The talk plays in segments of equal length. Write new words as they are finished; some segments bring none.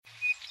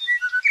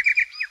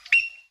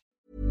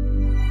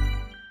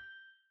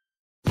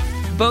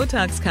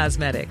Botox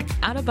Cosmetic,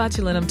 out of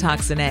botulinum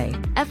toxin A,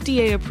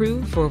 FDA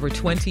approved for over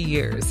 20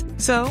 years.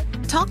 So,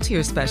 talk to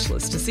your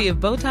specialist to see if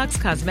Botox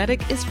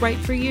Cosmetic is right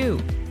for you.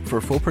 For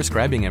full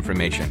prescribing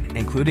information,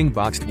 including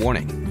boxed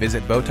warning,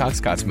 visit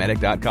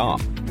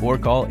BotoxCosmetic.com or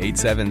call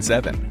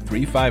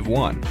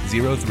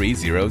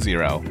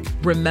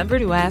 877-351-0300. Remember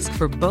to ask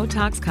for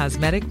Botox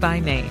Cosmetic by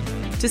name.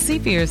 To see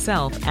for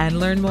yourself and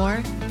learn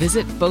more,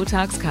 visit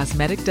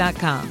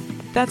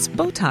BotoxCosmetic.com. That's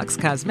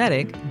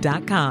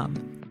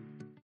BotoxCosmetic.com.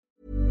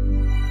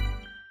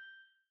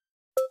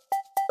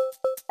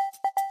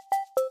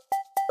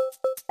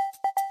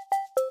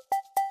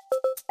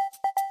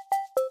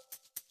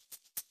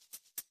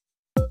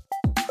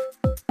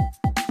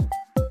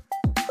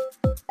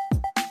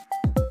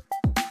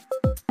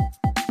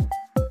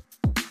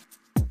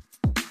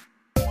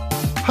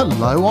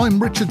 Hello,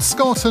 I'm Richard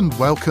Scott and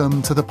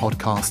welcome to the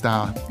Podcast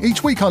Hour.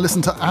 Each week I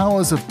listen to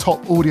hours of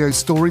top audio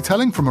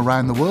storytelling from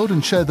around the world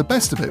and share the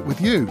best of it with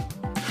you.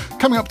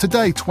 Coming up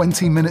today,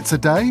 20 minutes a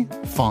day,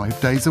 5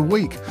 days a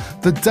week.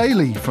 The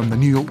Daily from the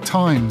New York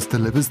Times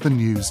delivers the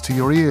news to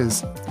your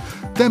ears.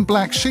 Then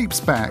Black Sheep's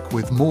back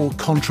with more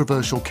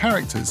controversial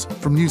characters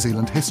from New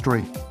Zealand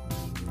history.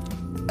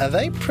 Are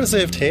they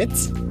preserved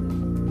heads?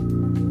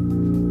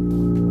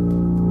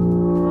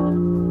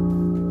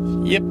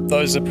 Yep,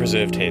 those are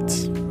preserved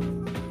heads.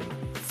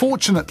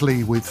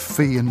 Fortunately, with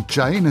Fee and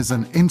Jane as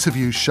an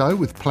interview show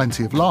with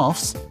plenty of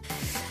laughs.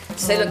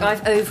 So look,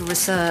 I've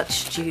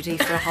over-researched, Judy,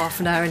 for a half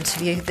an hour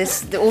interview.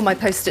 All my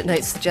post-it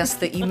notes suggest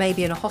that you may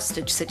be in a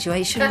hostage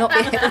situation, not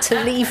being able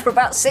to leave for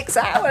about 6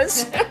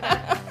 hours.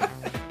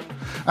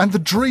 And The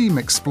Dream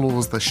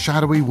explores the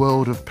shadowy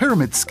world of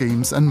pyramid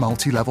schemes and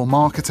multi-level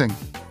marketing.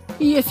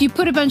 If you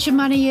put a bunch of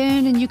money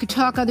in and you could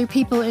talk other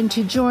people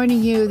into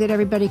joining you, that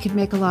everybody could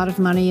make a lot of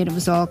money, and it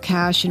was all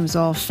cash and it was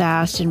all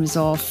fast and it was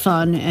all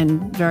fun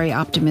and very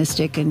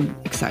optimistic and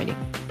exciting.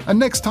 And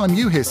next time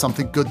you hear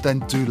something good, then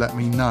do let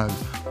me know.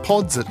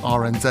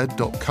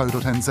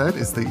 pods@rnz.co.nz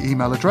is the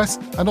email address,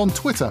 and on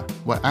Twitter,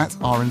 we're at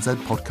RNZ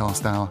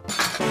Podcast Hour.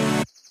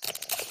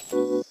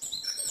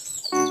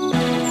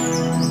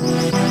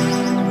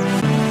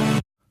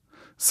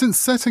 Since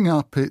setting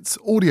up its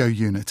audio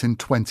unit in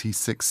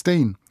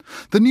 2016,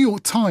 the New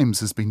York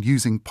Times has been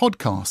using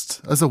podcasts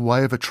as a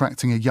way of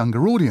attracting a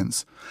younger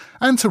audience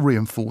and to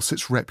reinforce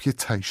its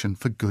reputation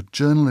for good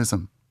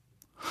journalism.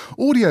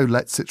 Audio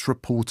lets its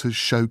reporters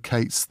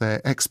showcase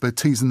their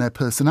expertise and their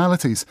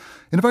personalities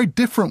in a very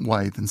different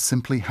way than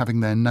simply having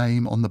their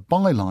name on the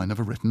byline of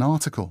a written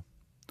article.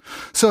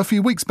 So a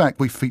few weeks back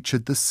we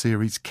featured the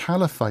series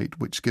Caliphate,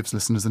 which gives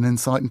listeners an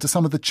insight into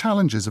some of the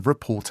challenges of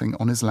reporting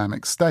on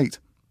Islamic State.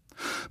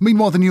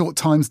 Meanwhile, the New York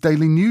Times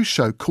daily news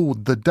show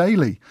called The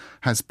Daily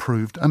has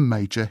proved a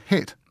major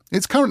hit.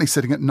 It's currently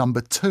sitting at number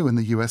 2 in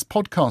the US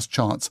podcast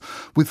charts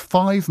with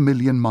 5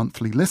 million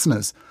monthly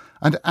listeners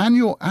and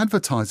annual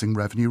advertising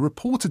revenue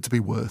reported to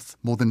be worth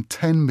more than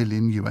 $10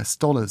 million US.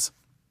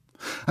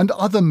 And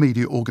other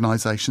media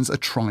organisations are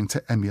trying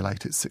to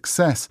emulate its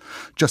success.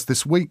 Just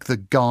this week, The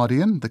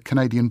Guardian, the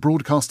Canadian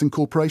Broadcasting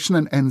Corporation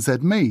and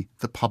NZME,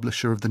 the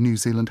publisher of the New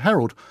Zealand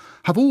Herald,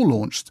 have all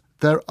launched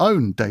their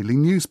own daily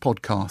news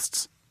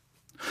podcasts.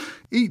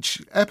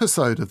 Each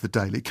episode of The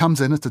Daily comes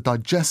in at a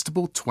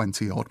digestible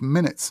 20-odd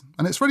minutes,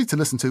 and it's ready to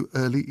listen to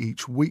early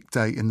each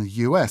weekday in the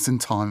US in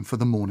time for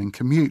the morning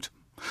commute.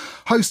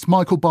 Host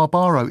Michael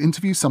Barbaro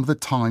interviews some of the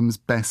Times'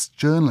 best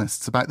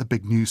journalists about the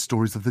big news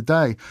stories of the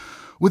day,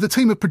 with a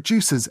team of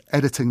producers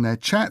editing their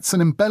chats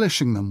and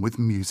embellishing them with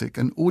music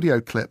and audio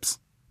clips.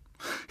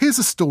 Here's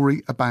a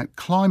story about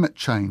climate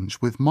change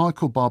with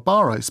Michael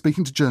Barbaro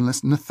speaking to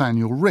journalist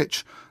Nathaniel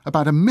Rich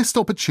about a missed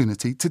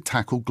opportunity to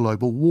tackle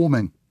global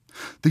warming,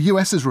 the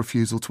US's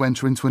refusal to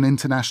enter into an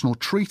international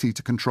treaty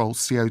to control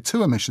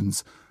CO2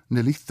 emissions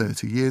nearly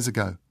 30 years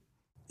ago.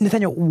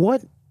 Nathaniel,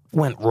 what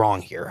went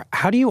wrong here?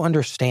 How do you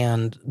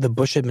understand the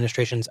Bush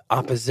administration's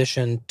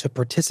opposition to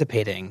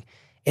participating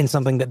in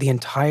something that the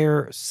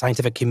entire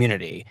scientific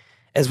community,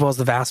 as well as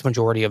the vast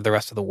majority of the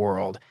rest of the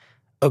world,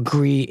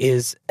 agree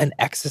is an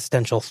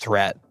existential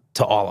threat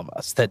to all of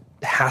us that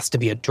has to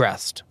be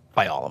addressed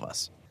by all of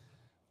us?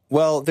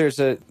 Well, there's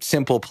a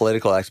simple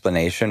political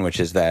explanation, which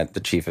is that the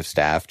chief of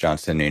staff, John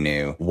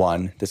Sununu,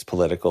 won this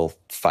political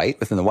fight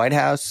within the White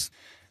House.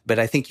 But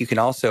I think you can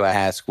also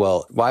ask,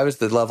 well, why was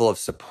the level of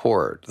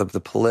support, of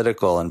the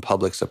political and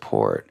public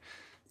support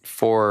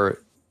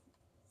for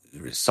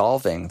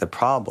solving the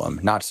problem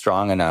not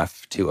strong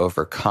enough to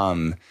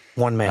overcome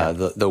one man,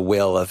 the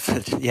will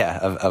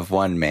of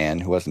one man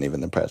who wasn't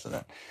even the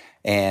president?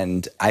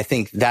 And I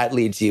think that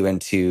leads you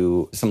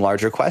into some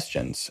larger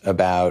questions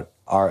about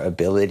our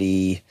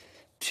ability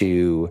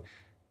to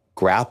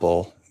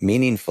grapple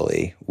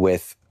meaningfully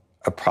with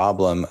a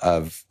problem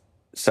of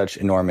such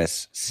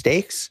enormous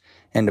stakes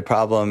and a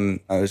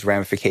problem whose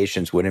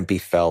ramifications wouldn't be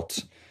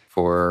felt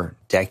for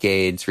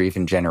decades or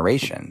even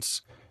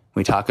generations.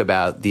 We talk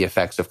about the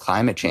effects of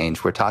climate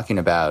change. We're talking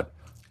about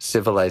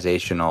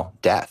civilizational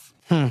death.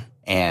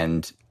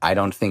 And I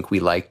don't think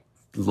we like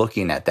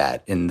looking at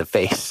that in the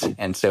face.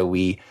 And so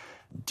we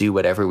do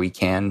whatever we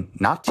can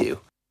not to.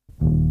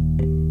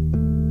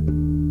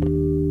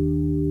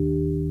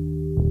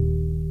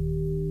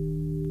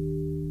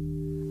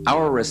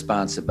 Our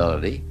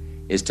responsibility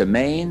is to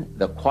maintain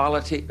the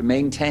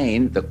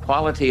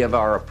quality of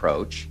our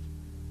approach,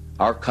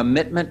 our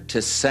commitment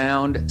to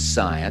sound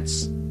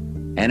science,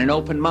 and an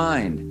open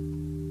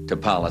mind to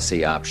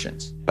policy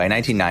options. By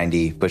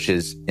 1990,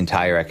 Bush's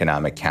entire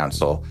economic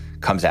council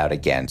comes out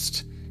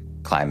against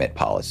climate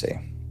policy.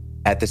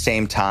 At the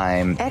same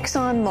time,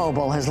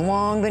 ExxonMobil has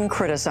long been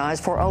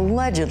criticized for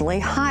allegedly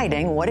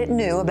hiding what it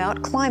knew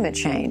about climate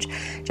change.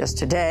 Just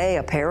today,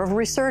 a pair of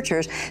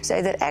researchers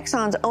say that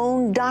Exxon's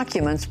own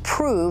documents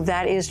prove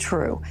that is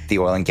true. The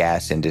oil and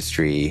gas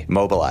industry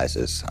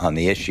mobilizes on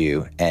the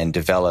issue and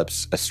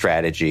develops a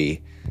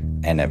strategy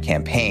and a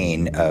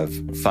campaign of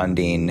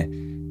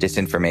funding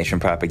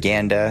disinformation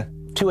propaganda.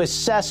 To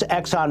assess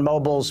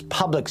ExxonMobil's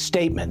public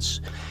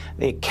statements,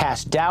 it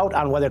cast doubt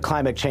on whether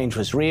climate change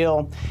was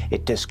real,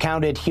 it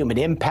discounted human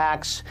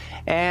impacts,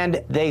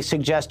 and they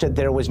suggested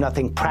there was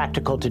nothing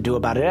practical to do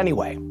about it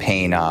anyway.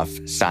 Paying off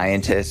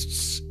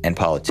scientists and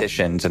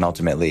politicians and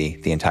ultimately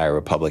the entire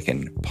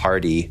Republican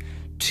Party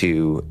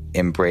to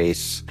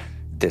embrace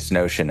this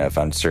notion of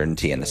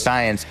uncertainty in the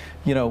science.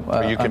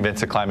 Are you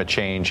convinced that climate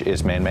change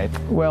is man-made?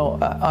 Well,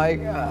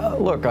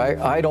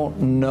 I don't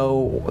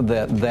know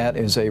that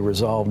is a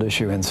resolved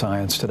issue in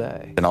science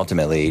today. And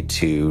ultimately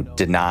to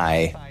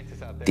deny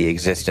the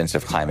existence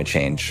of climate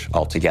change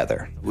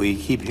altogether. We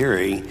keep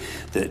hearing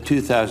that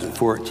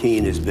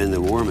 2014 has been the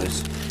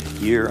warmest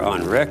year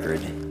on record.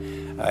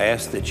 I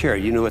asked the chair,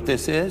 you know what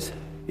this is?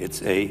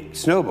 It's a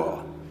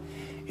snowball.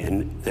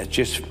 And that's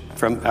just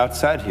from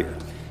outside here.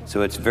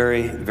 So it's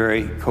very,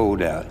 very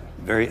cold out,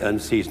 very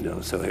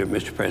unseasonal. So here,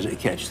 Mr. President,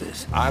 catch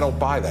this. I don't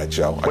buy that,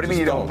 Joe. What do you mean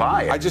you don't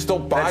buy it? I just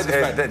don't buy the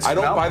fact. I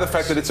don't buy the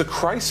fact that it's a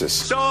crisis.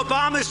 So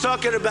Obama's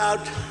talking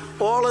about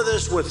all of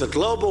this with the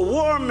global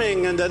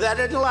warming and that,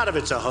 and a lot of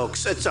it's a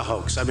hoax. It's a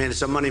hoax. I mean,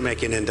 it's a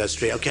money-making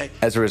industry, okay?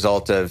 As a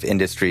result of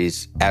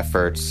industry's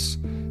efforts,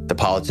 the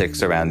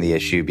politics around the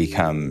issue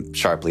become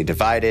sharply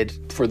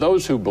divided. For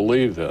those who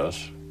believe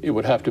this, it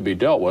would have to be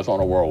dealt with on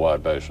a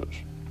worldwide basis.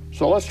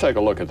 So let's take a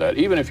look at that.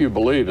 Even if you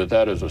believe that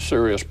that is a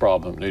serious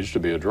problem that needs to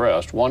be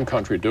addressed, one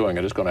country doing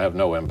it is going to have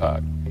no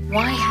impact.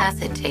 Why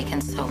has it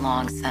taken so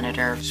long,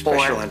 Senator?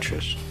 Special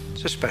interest.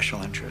 It's a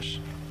special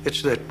interest.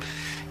 It's the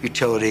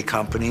utility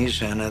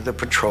companies and the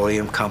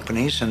petroleum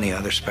companies and the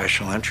other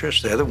special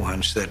interests. They're the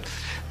ones that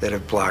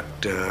have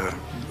blocked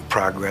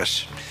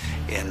progress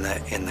in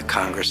the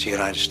Congress of the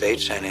United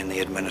States and in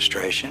the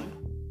administration.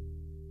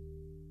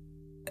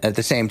 At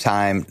the same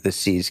time, the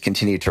seas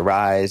continue to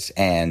rise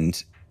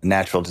and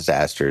natural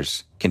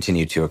disasters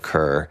continue to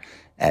occur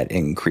at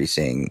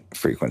increasing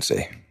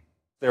frequency.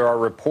 There are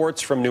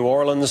reports from New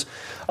Orleans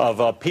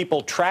of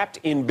people trapped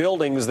in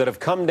buildings that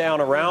have come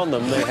down around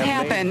them. What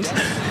happened?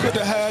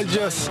 The house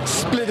just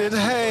split in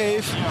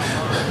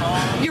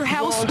half. Your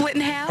house split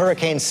in half?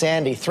 Hurricane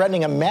Sandy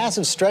threatening a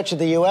massive stretch of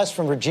the U.S.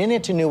 from Virginia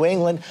to New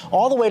England,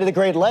 all the way to the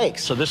Great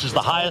Lakes. So this is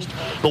the highest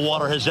the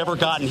water has ever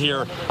gotten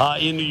here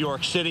in New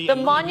York City. The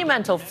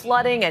monumental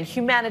flooding and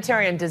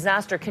humanitarian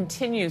disaster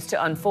continues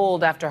to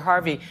unfold after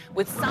Harvey,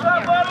 with some...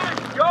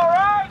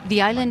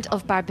 The island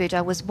of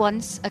Barbuda was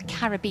once a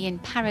Caribbean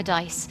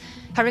paradise.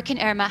 Hurricane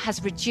Irma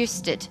has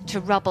reduced it to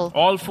rubble.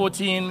 All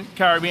 14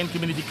 Caribbean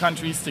community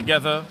countries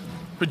together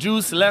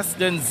produce less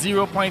than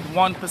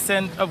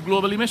 0.1% of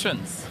global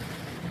emissions.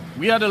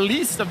 We are the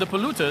least of the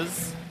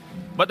polluters,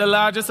 but the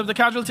largest of the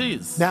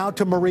casualties. Now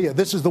to Maria.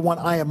 This is the one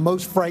I am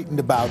most frightened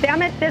about.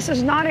 Damn it, this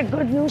is not a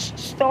good news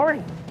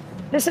story.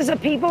 This is a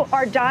people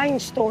are dying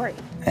story.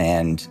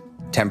 And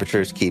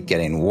temperatures keep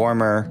getting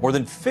warmer. More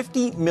than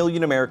 50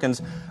 million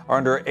Americans are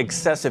under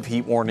excessive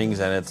heat warnings,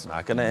 and it's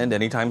not going to end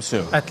anytime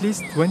soon. At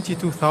least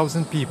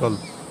 22,000 people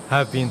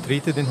have been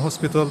treated in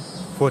hospital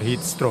for heat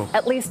stroke.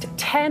 At least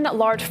 10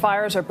 large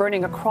fires are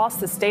burning across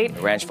the state.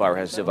 The ranch fire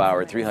has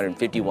devoured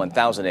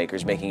 351,000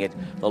 acres, making it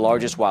the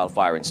largest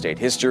wildfire in state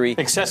history.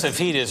 Excessive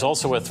heat is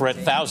also a threat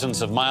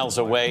thousands of miles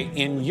away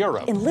in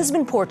Europe. In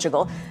Lisbon,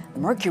 Portugal, the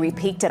mercury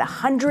peaked at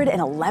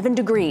 111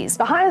 degrees.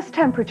 The highest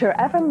temperature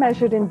ever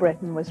measured in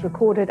Britain was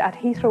recorded at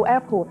Heathrow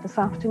Airport this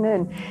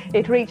afternoon.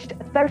 It reached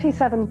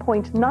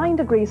 37.9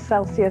 degrees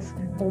Celsius,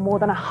 or more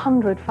than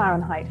 100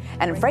 Fahrenheit.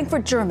 And in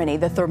Frankfurt, Germany,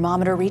 the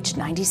thermometer reached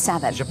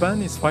 97.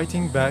 Japan is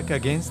fighting back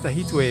against a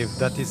heat wave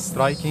that is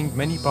striking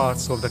many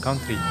parts of the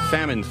country.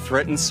 Famine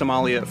threatens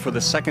Somalia for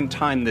the second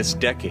time this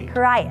decade.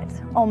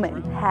 Kurayat,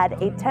 Oman, had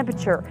a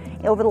temperature.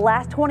 Over the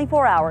last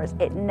 24 hours,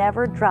 it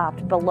never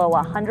dropped below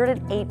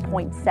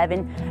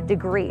 108.7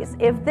 degrees.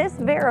 If this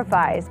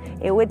verifies,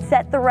 it would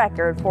set the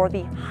record for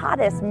the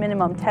hottest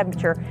minimum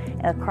temperature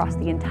across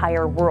the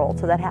entire world.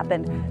 So that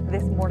happened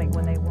this morning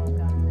when they woke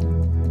up.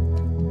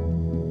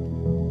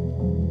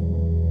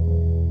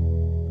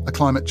 A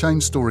climate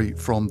change story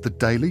from The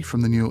Daily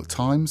from the New York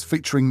Times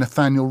featuring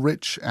Nathaniel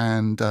Rich,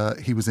 and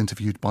he was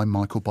interviewed by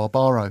Michael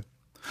Barbaro.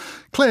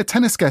 Claire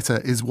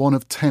Tennisgetter is one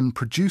of 10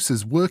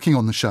 producers working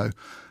on the show,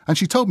 and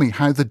she told me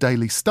how The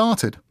Daily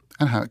started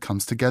and how it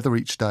comes together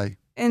each day.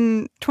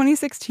 In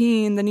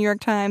 2016, the New York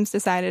Times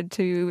decided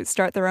to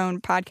start their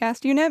own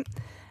podcast unit.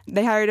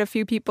 They hired a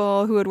few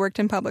people who had worked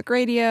in public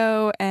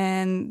radio,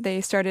 and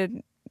they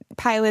started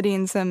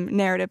piloting some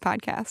narrative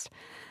podcasts.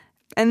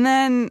 And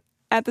then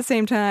at the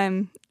same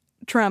time,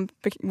 Trump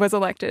was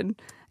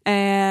elected,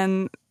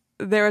 and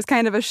there was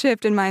kind of a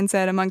shift in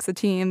mindset amongst the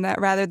team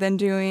that rather than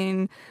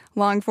doing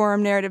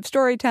long-form narrative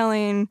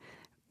storytelling,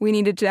 we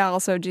needed to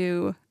also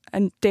do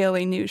a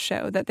daily news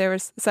show, that there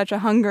was such a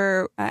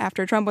hunger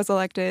after Trump was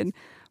elected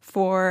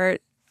for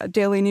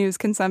daily news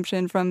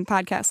consumption from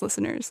podcast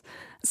listeners.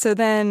 So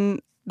then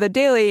the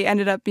Daily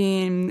ended up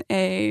being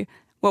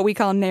what we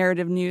call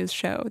narrative news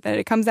show, that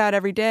it comes out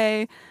every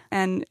day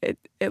and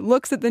it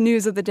looks at the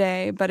news of the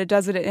day, but it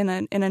does it in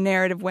a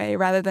narrative way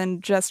rather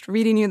than just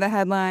reading you the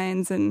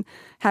headlines and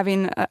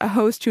having a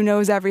host who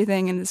knows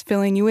everything and is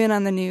filling you in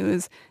on the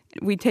news.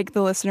 We take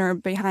the listener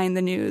behind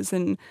the news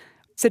and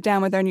sit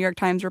down with our New York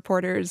Times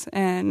reporters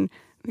and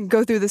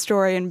go through the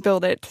story and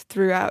build it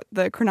throughout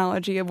the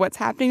chronology of what's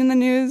happening in the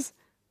news.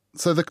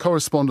 So the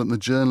correspondent, the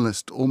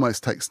journalist,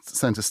 almost takes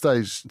centre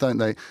stage, don't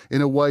they,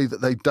 in a way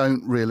that they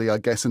don't really, I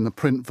guess, in the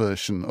print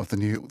version of the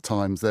New York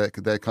Times. They're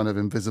kind of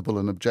invisible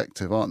and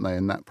objective, aren't they,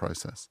 in that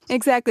process?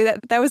 Exactly.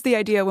 That was the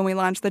idea when we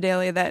launched the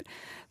Daily, that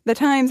the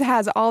Times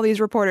has all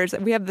these reporters.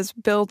 We have this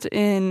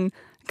built-in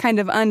kind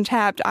of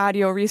untapped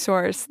audio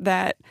resource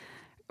that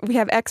we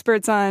have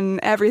experts on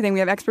everything. We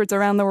have experts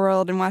around the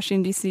world in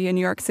Washington, D.C. and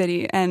New York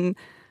City. And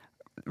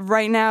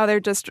right now they're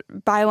just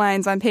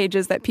bylines on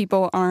pages that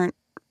people aren't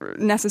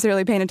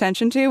necessarily paying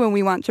attention to, and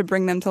we want to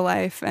bring them to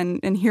life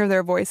and hear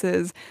their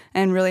voices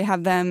and really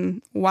have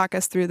them walk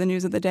us through the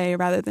news of the day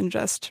rather than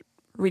just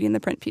reading the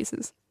print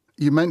pieces.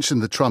 You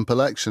mentioned the Trump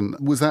election.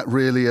 Was that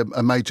really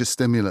a major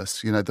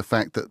stimulus? You know, the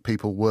fact that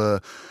people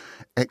were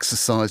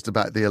exercised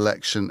about the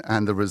election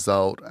and the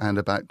result and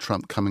about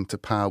Trump coming to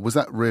power. Was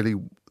that really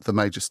the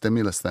major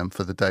stimulus then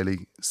for the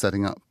Daily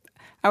setting up?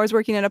 I was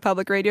working at a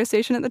public radio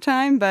station at the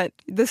time, but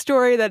the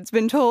story that's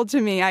been told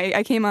to me,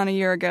 I came on a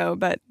year ago,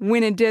 but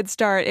when it did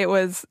start, it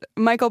was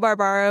Michael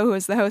Barbaro, who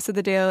was the host of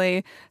The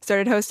Daily,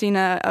 started hosting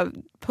a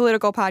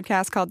political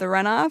podcast called The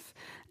Runoff,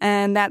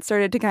 and that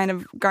started to kind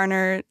of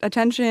garner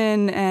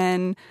attention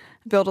and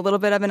build a little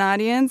bit of an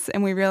audience,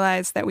 and we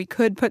realized that we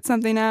could put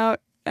something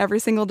out every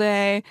single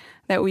day,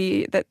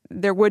 that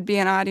there would be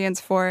an audience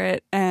for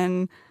it,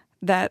 and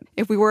that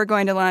if we were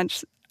going to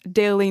launch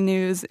daily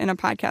news in a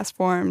podcast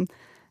form,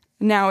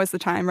 now is the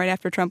time, right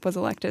after Trump was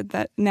elected,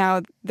 that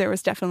now there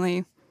was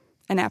definitely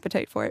an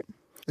appetite for it.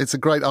 It's a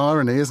great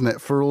irony, isn't it?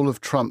 For all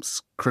of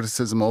Trump's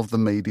criticism of the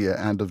media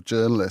and of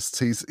journalists,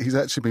 he's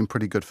actually been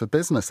pretty good for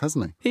business,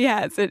 hasn't he? He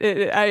has.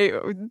 I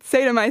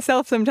say to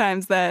myself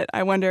sometimes that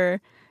I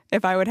wonder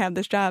if I would have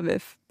this job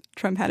if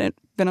Trump hadn't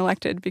been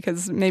elected,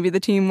 because maybe the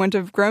team wouldn't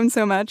have grown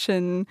so much.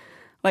 And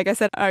like I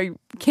said, I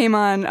came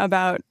on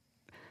about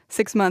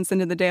 6 months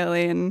into the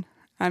Daily, and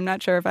I'm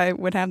not sure if I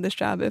would have this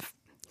job if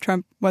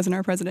Trump wasn't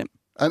our president.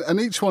 And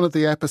each one of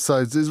the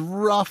episodes is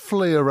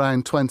roughly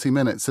around 20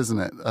 minutes, isn't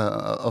it,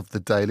 of the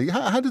Daily?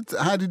 How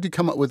did you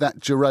come up with that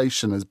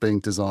duration as being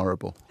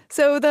desirable?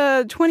 So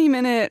the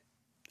 20-minute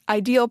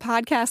ideal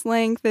podcast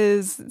length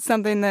is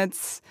something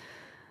that's,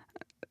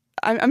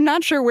 I'm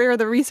not sure where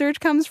the research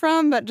comes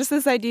from, but just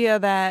this idea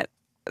that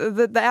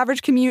the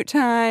average commute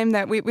time,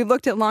 that we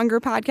looked at longer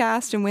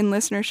podcasts and when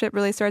listenership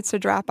really starts to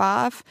drop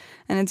off,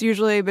 and it's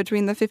usually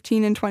between the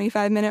 15 and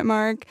 25-minute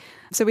mark.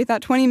 So we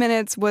thought 20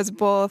 minutes was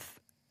both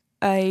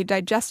a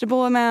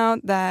digestible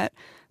amount that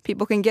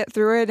people can get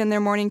through it in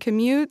their morning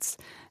commutes,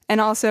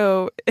 and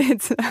also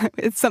it's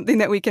something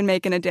that we can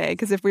make in a day,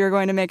 because if we were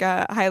going to make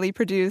a highly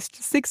produced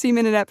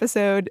 60-minute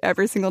episode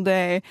every single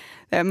day,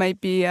 that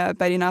might be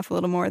biting off a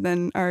little more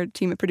than our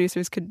team of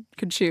producers could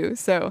chew.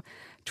 So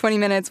 20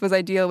 minutes was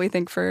ideal, we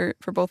think, for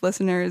both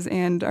listeners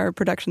and our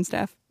production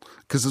staff.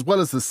 Because as well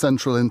as the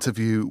central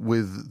interview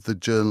with the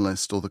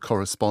journalist or the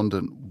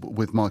correspondent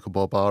with Michael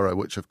Barbaro,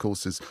 which of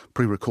course is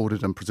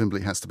pre-recorded and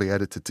presumably has to be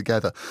edited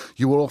together,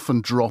 you will often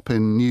drop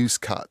in news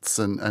cuts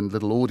and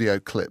little audio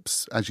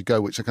clips as you go,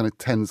 which kind of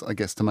tends, I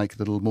guess, to make it a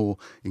little more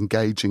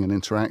engaging and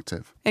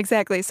interactive.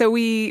 Exactly. So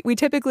we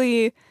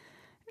typically,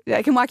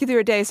 I can walk you through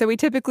a day. So we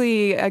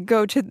typically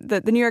go to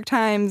the New York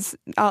Times,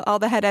 all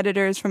the head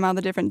editors from all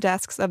the different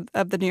desks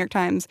of the New York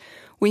Times.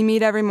 We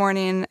meet every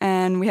morning,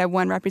 and we have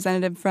one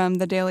representative from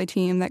the Daily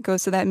team that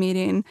goes to that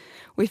meeting.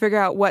 We figure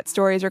out what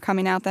stories are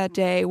coming out that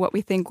day, what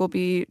we think will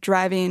be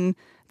driving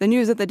the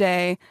news of the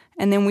day,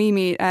 and then we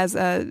meet as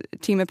a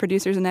team of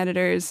producers and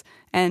editors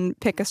and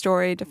pick a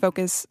story to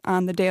focus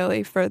on the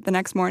Daily for the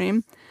next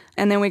morning.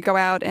 And then we go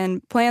out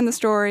and plan the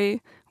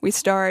story. We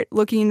start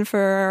looking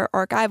for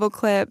archival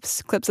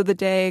clips of the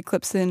day,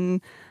 clips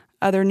in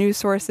other news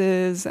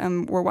sources.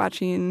 We're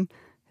watching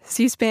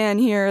C-SPAN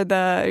here,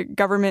 the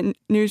government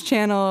news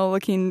channel,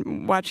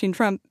 watching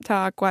Trump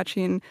talk,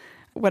 watching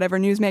whatever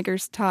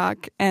newsmakers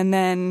talk, and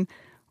then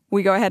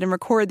we go ahead and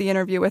record the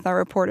interview with our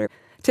reporter.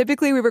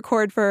 Typically, we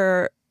record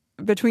for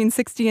between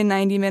 60 and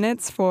 90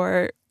 minutes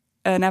for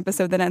an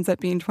episode that ends up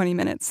being 20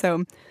 minutes.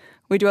 So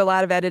we do a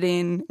lot of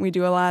editing. We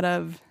do a lot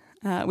of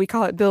We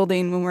call it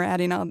building when we're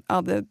adding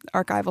all the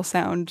archival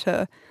sound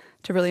to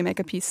really make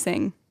a piece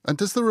sing. And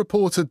does the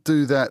reporter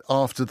do that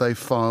after they've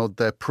filed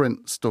their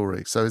print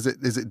story? So is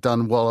it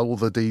done while all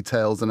the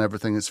details and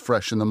everything is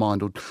fresh in the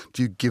mind, or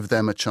do you give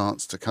them a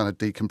chance to kind of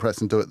decompress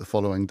and do it the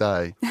following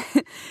day?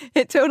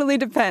 It totally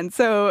depends.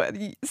 So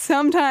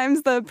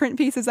sometimes the print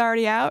piece is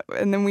already out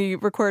and then we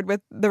record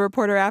with the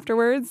reporter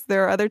afterwards.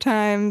 There are other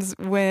times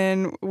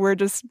when we're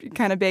just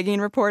kind of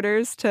begging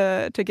reporters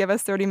to give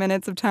us 30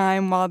 minutes of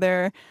time while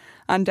they're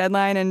on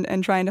deadline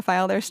and trying to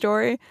file their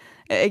story.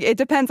 It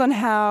depends on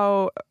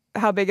how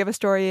big of a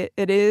story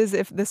it is.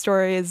 If the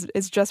story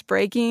is just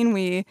breaking,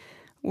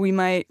 we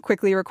might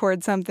quickly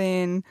record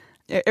something.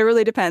 It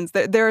really depends.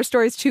 There are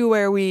stories, too,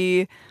 where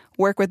we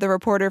work with the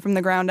reporter from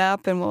the ground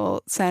up and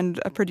we'll send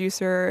a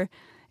producer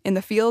in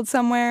the field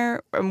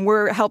somewhere. And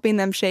we're helping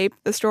them shape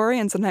the story,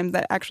 and sometimes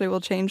that actually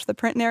will change the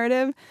print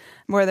narrative,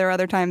 where there are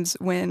other times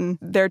when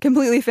they're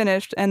completely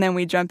finished and then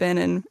we jump in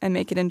and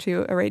make it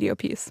into a radio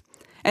piece.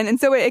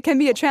 And so it can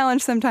be a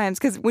challenge sometimes,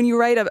 because when you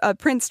write a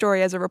print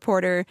story as a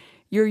reporter,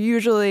 you're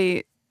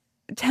usually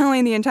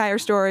telling the entire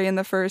story in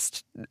the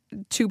first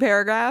 2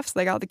 paragraphs,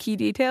 like all the key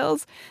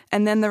details,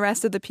 and then the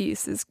rest of the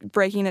piece is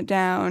breaking it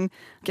down,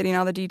 getting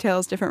all the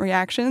details, different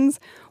reactions.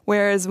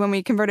 Whereas when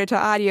we convert it to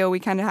audio, we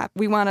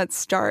want to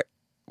start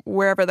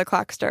wherever the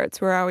clock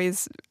starts. We're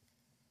always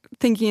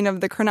thinking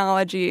of the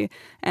chronology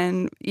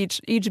and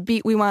each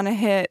beat we want to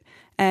hit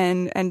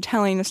and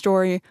telling a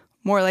story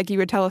more like you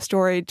would tell a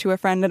story to a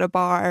friend at a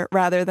bar,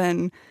 rather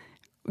than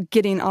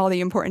getting all the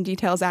important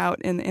details out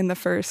in the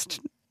first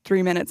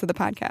 3 minutes of the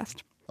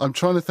podcast. I'm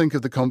trying to think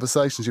of the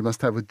conversations you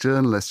must have with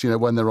journalists,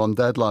 when they're on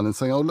deadline and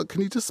saying, "Oh, look, can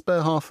you just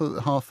spare half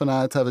an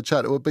hour to have a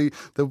chat?"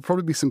 There will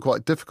probably be some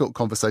quite difficult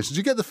conversations.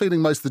 You get the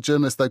feeling most of the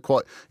journalists, they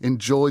quite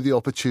enjoy the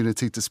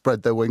opportunity to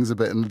spread their wings a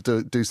bit and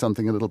do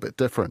something a little bit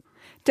different.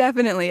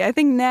 Definitely. I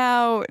think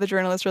now the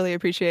journalists really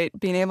appreciate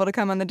being able to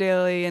come on the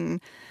Daily,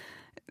 and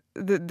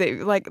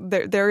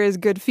there is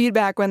good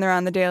feedback when they're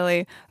on the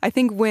Daily. I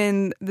think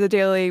when the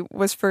Daily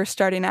was first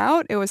starting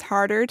out, it was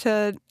harder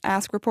to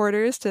ask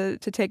reporters to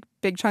take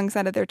big chunks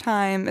out of their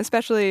time,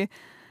 especially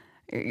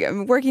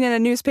working in a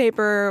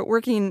newspaper,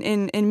 working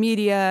in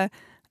media.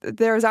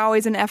 There's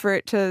always an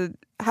effort to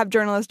have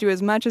journalists do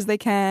as much as they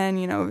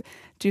can,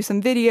 do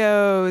some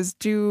videos,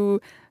 do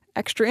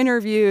extra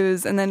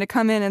interviews, and then to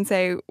come in and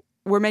say,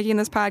 "We're making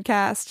this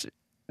podcast.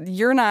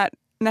 You're not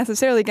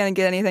necessarily going to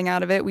get anything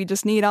out of it. We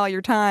just need all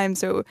your time.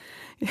 So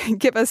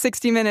give us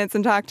 60 minutes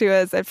and talk to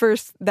us." At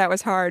first, that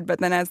was hard. But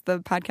then as the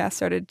podcast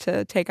started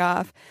to take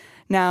off,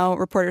 now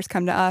reporters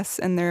come to us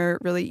and they're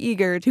really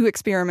eager to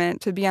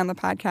experiment, to be on the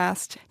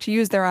podcast, to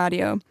use their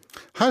audio.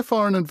 How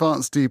far in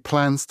advance do you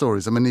plan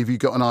stories? I mean, have you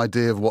got an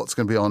idea of what's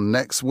going to be on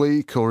next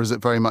week, or is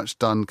it very much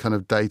done kind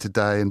of day to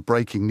day and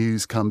breaking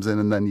news comes in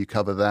and then you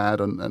cover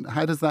that? And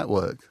how does that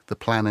work, the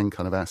planning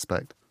kind of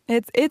aspect?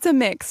 It's a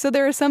mix. So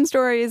there are some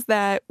stories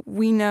that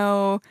we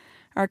know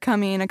are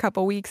coming a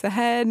couple weeks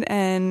ahead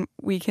and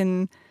we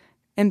can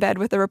embed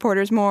with the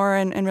reporters more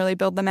and really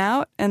build them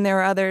out. And there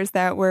are others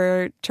that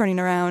we're turning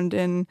around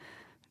in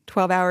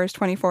 12 hours,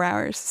 24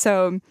 hours.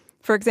 So,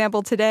 for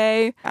example,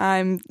 today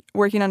I'm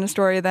working on a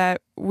story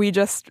that we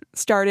just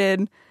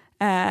started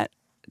at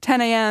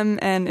 10 a.m.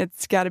 and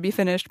it's got to be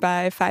finished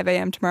by 5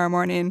 a.m. tomorrow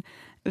morning.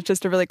 It's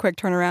just a really quick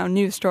turnaround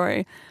news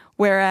story.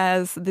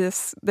 Whereas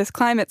this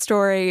climate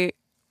story,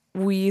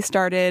 we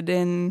started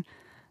in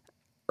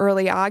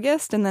early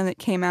August, and then it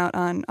came out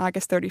on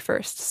August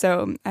 31st.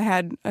 So I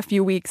had a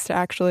few weeks to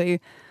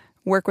actually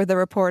work with the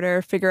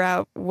reporter, figure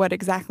out what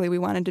exactly we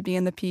wanted to be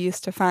in the piece,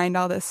 to find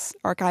all this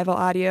archival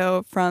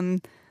audio from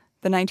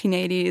the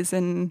 1980s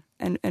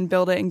and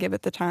build it and give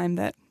it the time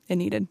that it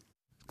needed.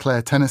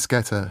 Claire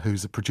Tennisgetter,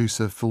 who's a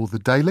producer for The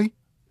Daily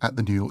at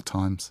the New York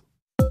Times.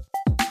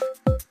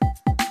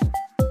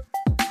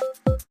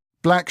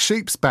 Black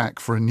Sheep's back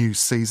for a new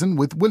season,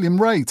 with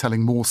William Ray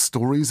telling more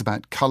stories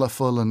about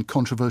colourful and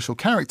controversial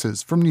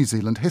characters from New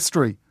Zealand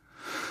history.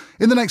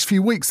 In the next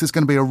few weeks, there's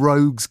going to be a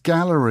rogues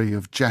gallery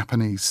of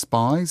Japanese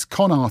spies,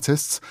 con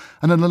artists,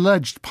 and an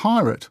alleged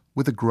pirate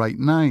with a great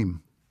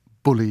name,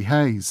 Bully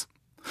Hayes.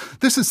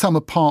 This is some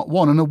of part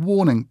 1, and a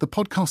warning, the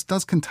podcast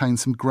does contain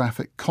some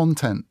graphic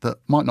content that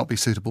might not be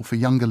suitable for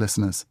younger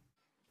listeners.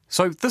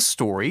 So this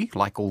story,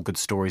 like all good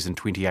stories in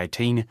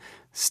 2018,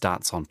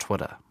 starts on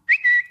Twitter.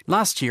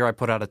 Last year I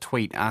put out a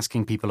tweet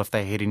asking people if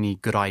they had any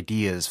good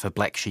ideas for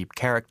Black Sheep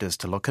characters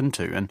to look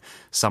into, and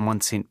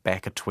someone sent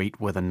back a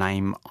tweet with a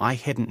name I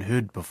hadn't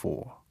heard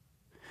before.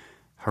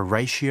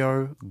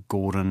 Horatio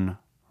Gordon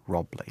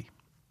Robley.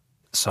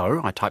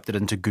 So I typed it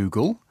into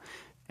Google,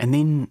 and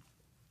then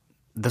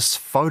this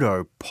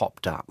photo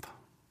popped up.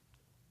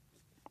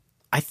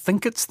 I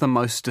think it's the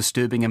most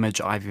disturbing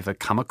image I've ever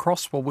come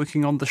across while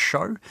working on the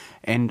show,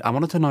 and I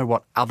wanted to know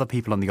what other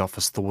people in the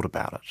office thought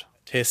about it.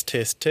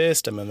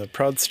 Test. I'm in the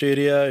prod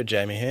studio.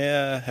 Jamie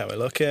here. How we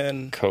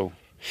looking? Cool.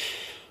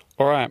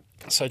 All right.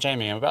 So,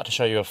 Jamie, I'm about to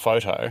show you a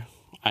photo.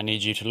 I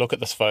need you to look at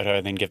this photo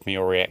and then give me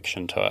your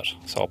reaction to it.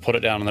 So I'll put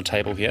it down on the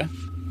table here.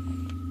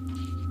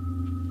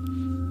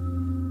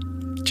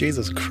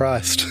 Jesus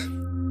Christ.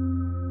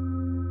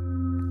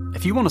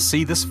 If you want to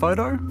see this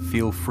photo,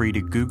 feel free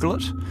to Google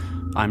it.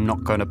 I'm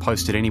not going to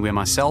post it anywhere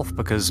myself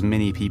because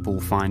many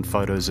people find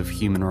photos of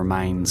human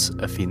remains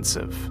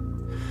offensive.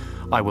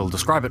 I will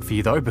describe it for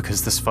you though,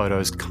 because this photo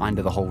is kind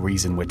of the whole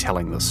reason we're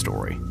telling this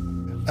story.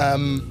 Are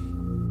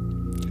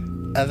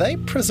they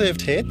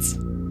preserved heads?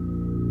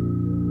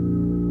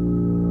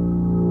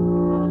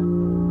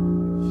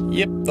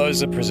 Yep,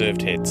 those are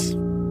preserved heads.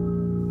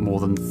 More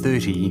than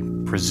 30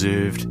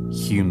 preserved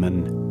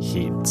human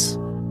heads.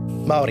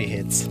 Māori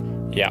heads?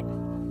 Yeah.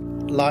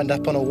 Lined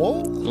up on a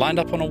wall? Lined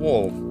up on a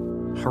wall.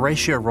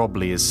 Horatio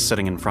Robley is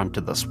sitting in front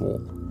of this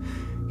wall.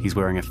 He's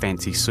wearing a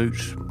fancy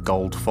suit,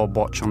 gold fob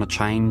watch on a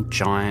chain,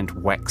 giant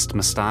waxed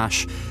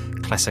moustache,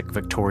 classic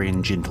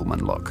Victorian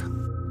gentleman look.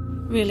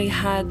 Really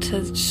hard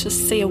to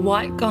just see a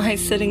white guy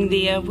sitting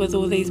there with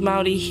all these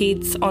Māori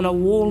heads on a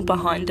wall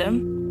behind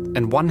him.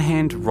 In one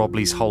hand,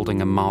 Robley's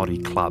holding a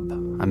Māori club,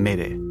 a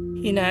mere.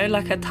 You know,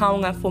 like a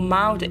taonga for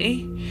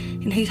Māori,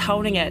 and he's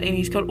holding it and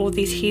he's got all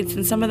these heads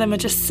and some of them are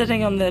just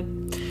sitting on the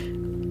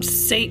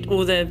seat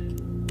or the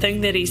thing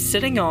that he's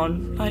sitting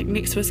on, like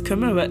next to his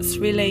kumu. It's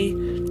really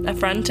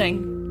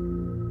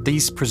affronting.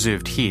 These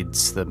preserved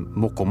heads, the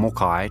moko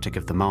mokai to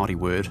give the Māori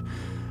word,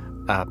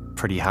 are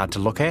pretty hard to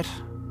look at.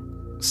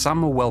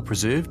 Some are well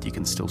preserved, you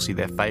can still see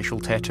their facial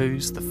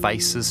tattoos, the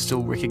face is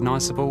still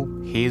recognisable,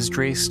 hair's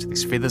dressed,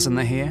 there's feathers in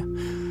the hair.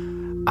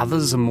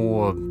 Others are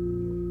more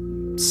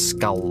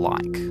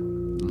skull-like.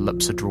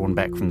 Lips are drawn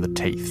back from the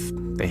teeth,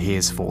 the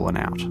hair's fallen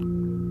out.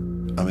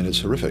 I mean,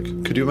 it's horrific.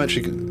 Could you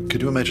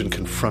imagine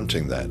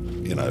confronting that,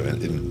 you know,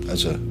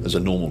 as a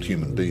normal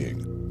human being?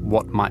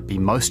 What might be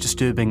most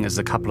disturbing is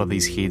a couple of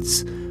these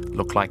heads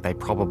look like they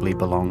probably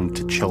belong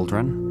to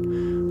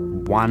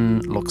children. One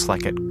looks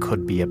like it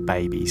could be a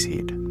baby's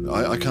head.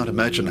 I can't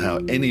imagine how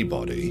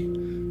anybody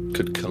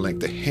could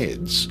collect the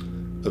heads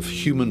of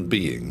human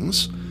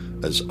beings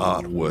as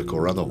artwork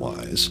or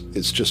otherwise.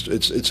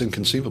 It's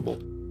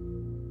inconceivable.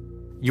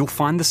 You'll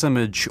find this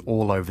image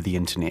all over the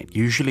internet,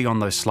 usually on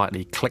those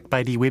slightly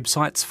clickbaity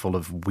websites full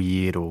of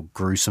weird or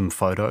gruesome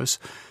photos.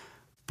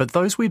 But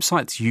those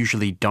websites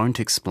usually don't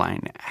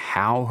explain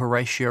how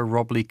Horatio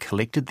Robley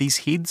collected these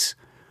heads,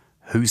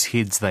 whose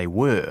heads they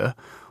were,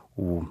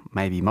 or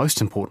maybe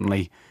most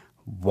importantly,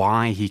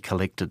 why he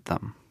collected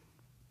them.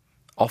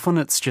 Often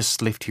it's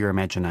just left to your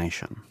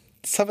imagination.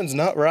 Something's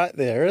not right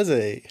there, is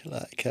he?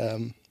 Like,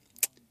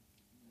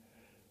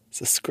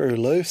 it's a screw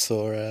loose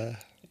or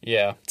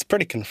Yeah. It's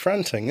pretty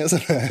confronting,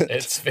 isn't it?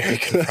 It's very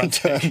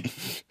confronting.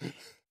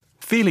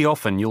 Fairly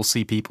often you'll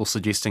see people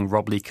suggesting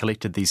Robley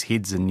collected these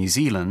heads in New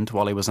Zealand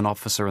while he was an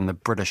officer in the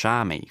British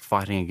Army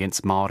fighting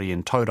against Māori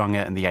in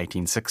Tauranga in the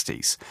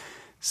 1860s.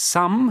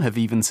 Some have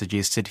even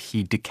suggested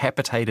he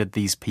decapitated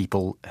these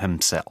people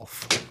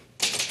himself.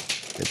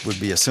 It would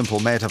be a simple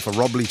matter for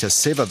Robley to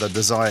sever the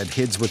desired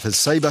heads with his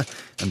sabre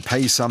and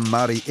pay some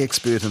Māori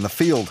expert in the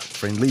field,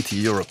 friendly to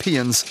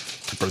Europeans,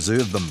 to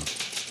preserve them.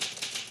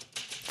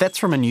 That's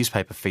from a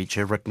newspaper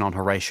feature written on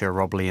Horatio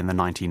Robley in the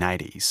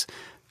 1980s.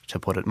 To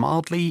put it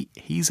mildly,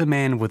 he's a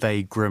man with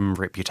a grim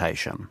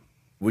reputation.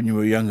 When you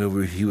were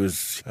younger, he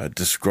was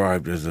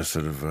described as a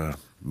sort of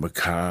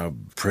macabre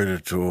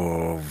predator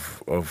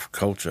of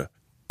culture.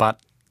 But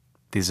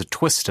there's a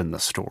twist in the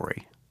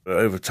story.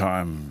 Over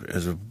time,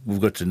 as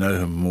we've got to know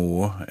him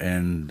more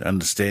and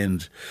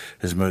understand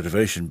his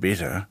motivation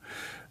better,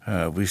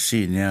 we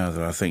see now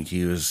that I think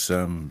he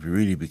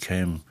really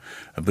became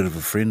a bit of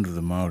a friend of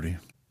the Māori.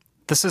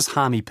 This is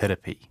Hami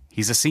Piripi.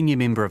 He's a senior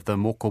member of the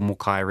Moko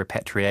Mokai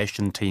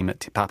repatriation team at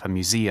Te Papa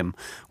Museum,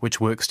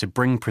 which works to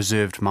bring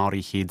preserved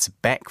Māori heads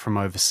back from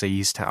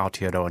overseas to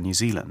Aotearoa, New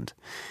Zealand.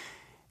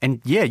 And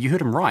yeah, you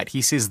heard him right.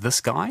 He says this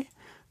guy,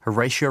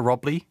 Horatio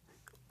Robley,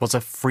 was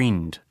a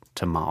friend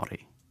to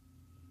Māori.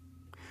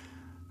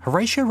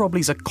 Horatio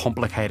Robley's a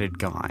complicated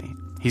guy.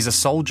 He's a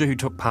soldier who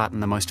took part in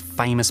the most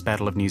famous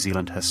battle of New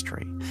Zealand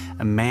history,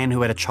 a man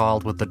who had a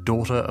child with the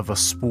daughter of a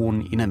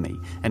sworn enemy,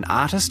 an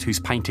artist whose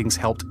paintings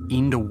helped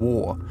end a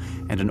war,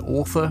 and an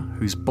author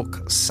whose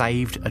book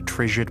saved a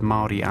treasured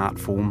Māori art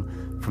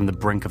form from the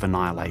brink of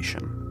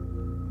annihilation.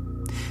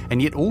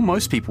 And yet all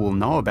most people will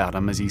know about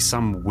him as he's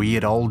some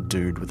weird old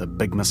dude with a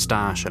big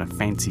moustache and a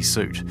fancy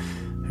suit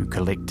who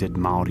collected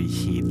Māori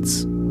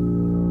heads.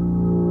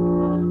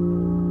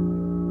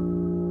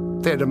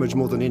 That image,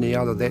 more than any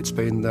other, that's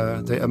been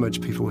the image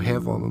people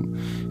have of him.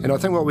 And I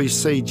think what we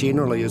see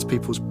generally is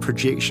people's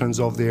projections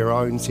of their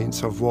own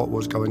sense of what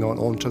was going on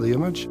onto the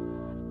image.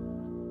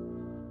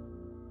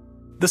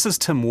 This is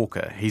Tim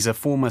Walker. He's a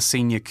former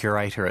senior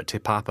curator at Te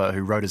Papa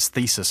who wrote his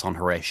thesis on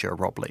Horatio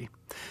Robley.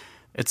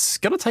 It's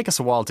going to take us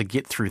a while to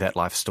get through that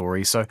life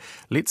story, so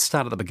let's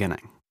start at the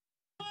beginning.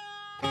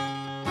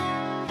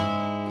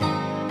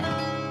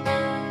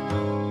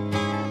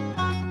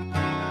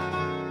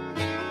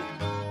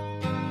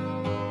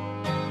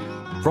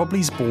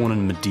 Robley's born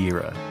in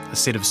Madeira, a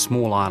set of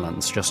small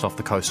islands just off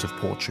the coast of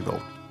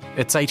Portugal.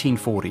 It's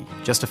 1840,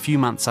 just a few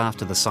months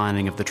after the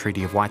signing of the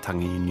Treaty of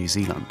Waitangi in New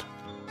Zealand.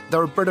 There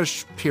were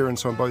British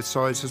parents on both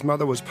sides. His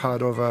mother was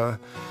part of a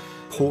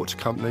port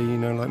company,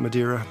 like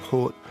Madeira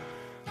Port.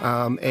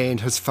 And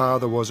his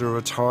father was a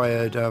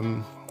retired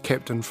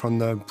captain from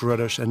the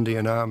British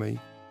Indian Army.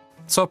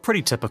 So a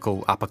pretty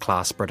typical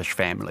upper-class British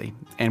family.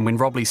 And when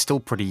Robley's still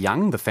pretty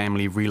young, the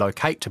family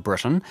relocate to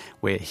Britain,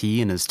 where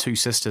he and his two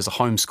sisters are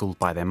homeschooled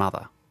by their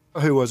mother.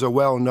 Who was a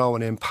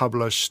well-known and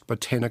published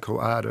botanical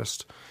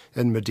artist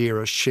in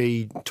Madeira.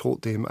 She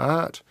taught them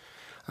art.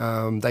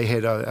 They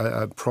had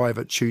a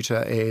private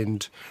tutor,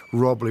 and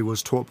Robley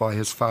was taught by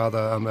his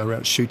father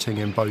around shooting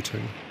and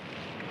boating.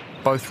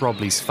 Both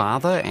Robley's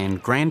father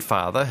and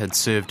grandfather had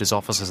served as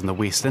officers in the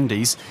West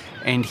Indies,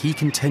 and he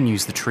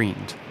continues the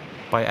trend.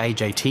 By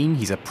age 18,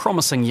 he's a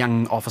promising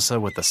young officer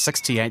with the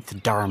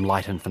 68th Durham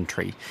Light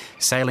Infantry,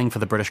 sailing for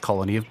the British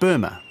colony of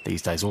Burma,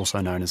 these days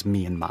also known as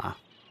Myanmar.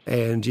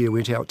 And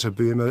went out to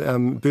Burma.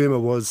 Burma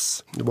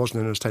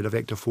wasn't in a state of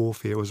active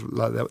warfare. It was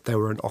like they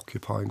were an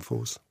occupying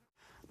force.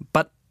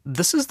 But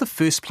this is the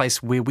first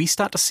place where we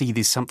start to see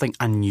there's something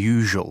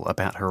unusual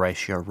about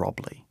Horatio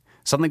Robley,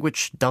 something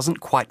which doesn't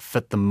quite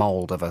fit the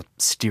mould of a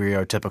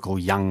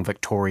stereotypical young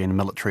Victorian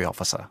military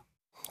officer.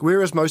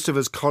 Whereas most of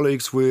his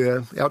colleagues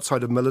were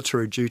outside of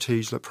military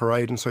duties, like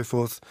parade and so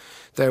forth,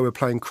 they were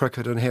playing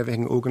cricket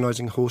and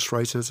organising horse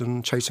races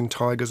and chasing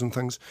tigers and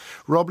things.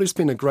 Robley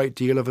spent a great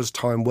deal of his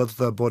time with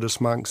the Buddhist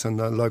monks in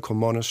the local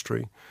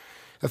monastery,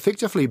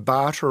 effectively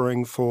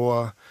bartering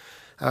for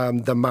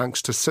the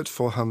monks to sit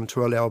for him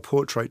to allow a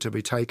portrait to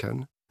be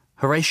taken.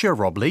 Horatio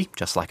Robley,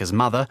 just like his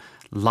mother,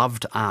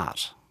 loved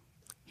art.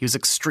 He was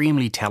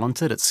extremely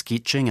talented at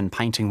sketching and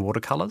painting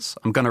watercolours.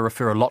 I'm going to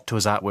refer a lot to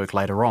his artwork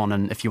later on,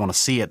 and if you want to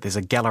see it, there's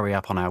a gallery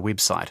up on our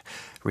website.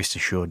 Rest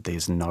assured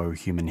there's no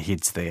human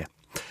heads there.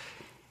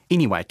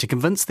 Anyway, to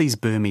convince these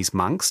Burmese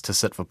monks to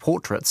sit for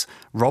portraits,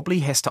 Robley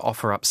has to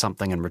offer up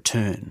something in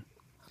return.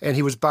 And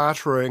he was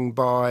bartering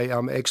by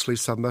actually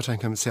submitting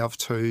himself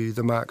to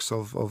the marks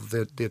of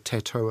their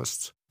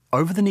tattooists.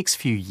 Over the next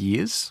few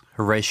years,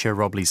 Horatio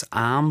Robley's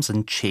arms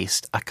and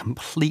chest are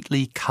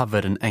completely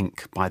covered in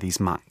ink by these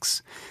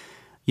monks.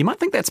 You might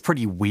think that's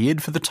pretty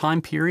weird for the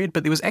time period,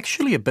 but there was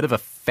actually a bit of a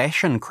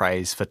fashion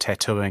craze for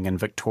tattooing in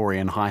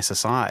Victorian high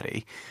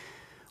society.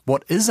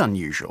 What is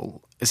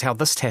unusual is how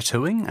this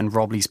tattooing and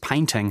Robley's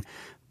painting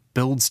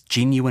builds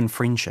genuine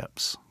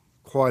friendships.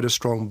 Quite a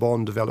strong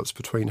bond develops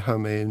between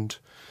him and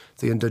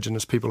the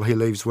indigenous people. He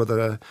leaves with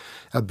a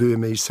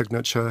Burmese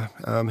signature.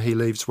 He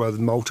leaves with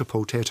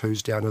multiple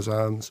tattoos down his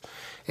arms,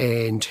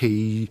 and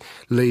he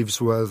leaves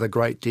with a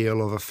great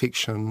deal of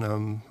affection,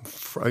 on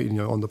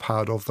the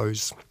part of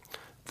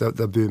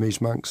the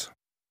Burmese monks.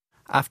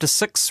 After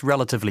 6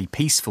 relatively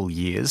peaceful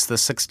years, the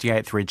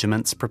 68th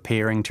Regiment's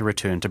preparing to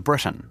return to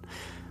Britain.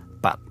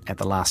 But at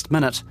the last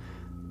minute,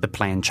 the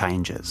plan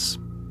changes.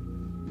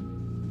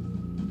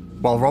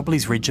 While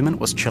Robley's regiment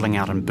was chilling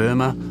out in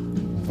Burma,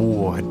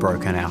 war had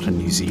broken out in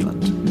New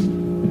Zealand.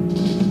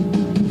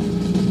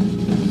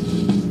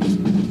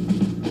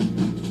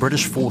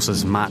 British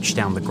forces marched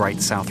down the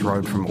Great South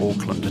Road from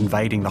Auckland,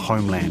 invading the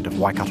homeland of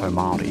Waikato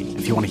Māori.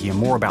 If you want to hear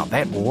more about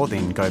that war,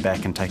 then go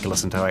back and take a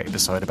listen to our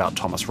episode about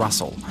Thomas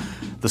Russell.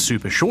 The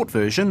super short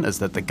version is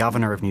that the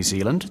Governor of New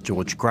Zealand,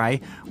 George Grey,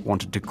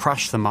 wanted to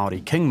crush the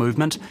Māori King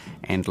movement,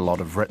 and a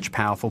lot of rich,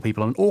 powerful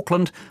people in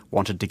Auckland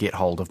wanted to get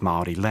hold of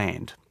Māori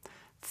land.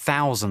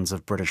 Thousands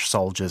of British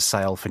soldiers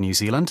sail for New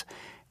Zealand,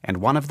 and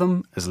one of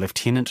them is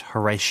Lieutenant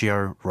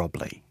Horatio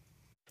Robley.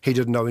 He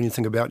didn't know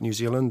anything about New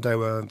Zealand. They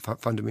were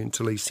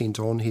fundamentally sent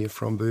on here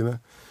from Burma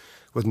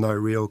with no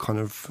real kind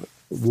of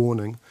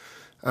warning.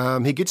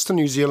 He gets to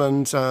New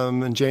Zealand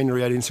in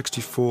January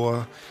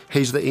 1864.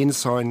 He's the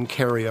ensign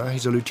carrier.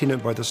 He's a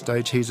lieutenant by this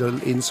stage. He's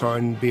an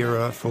ensign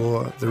bearer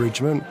for the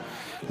regiment,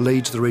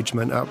 leads the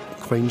regiment up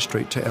Queen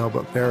Street to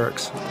Albert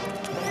Barracks.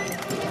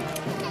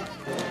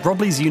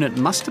 Robley's unit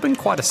must have been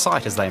quite a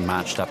sight as they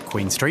marched up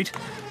Queen Street.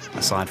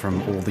 Aside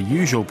from all the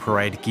usual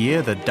parade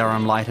gear, the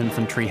Durham Light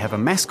Infantry have a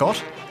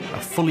mascot, a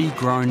fully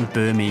grown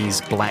Burmese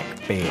black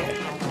bear.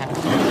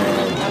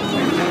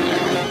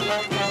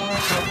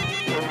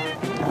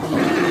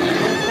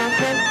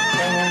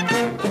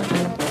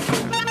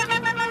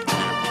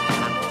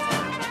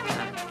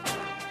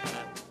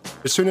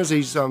 As soon as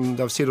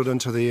they've settled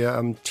into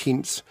their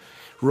tents,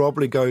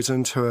 Robley goes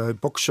into a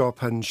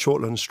bookshop in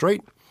Shortland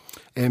Street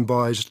and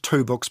buys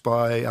 2 books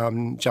by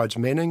Judge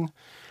Manning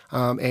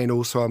and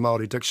also a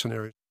Māori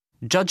dictionary.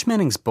 Judge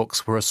Manning's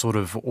books were a sort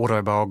of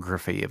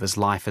autobiography of his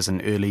life as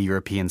an early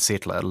European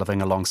settler living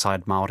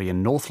alongside Māori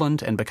in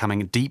Northland and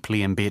becoming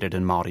deeply embedded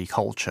in Māori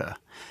culture.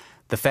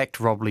 The fact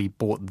Robley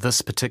bought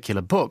this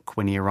particular book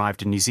when he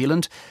arrived in New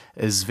Zealand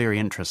is very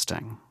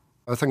interesting.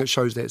 I think it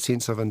shows that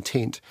sense of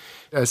intent,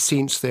 a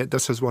sense that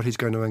this is what he's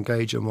going to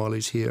engage in while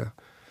he's here.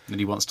 That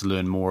he wants to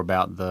learn more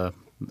about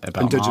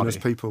Indigenous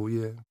Māori. people,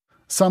 yeah.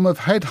 Some of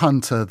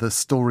Headhunter, the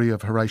story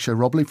of Horatio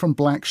Robley from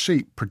Black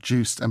Sheep,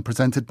 produced and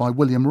presented by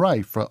William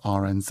Ray for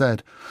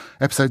RNZ.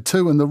 Episode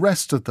 2 and the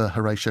rest of the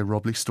Horatio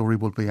Robley story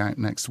will be out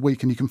next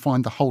week, and you can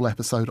find the whole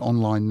episode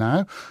online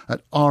now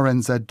at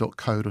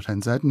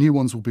rnz.co.nz. New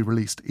ones will be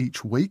released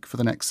each week for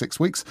the next 6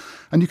 weeks,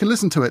 and you can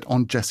listen to it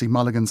on Jesse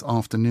Mulligan's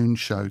afternoon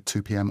show,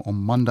 2 p.m. on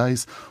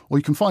Mondays, or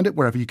you can find it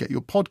wherever you get your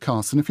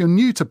podcasts. And if you're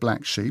new to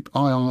Black Sheep,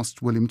 I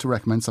asked William to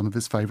recommend some of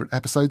his favourite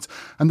episodes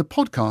and the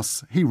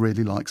podcasts he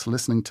really likes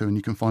listening to, and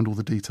you can find all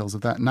the details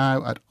of that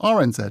now at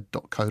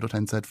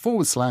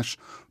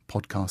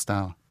rnz.co.nz/podcast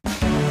hour.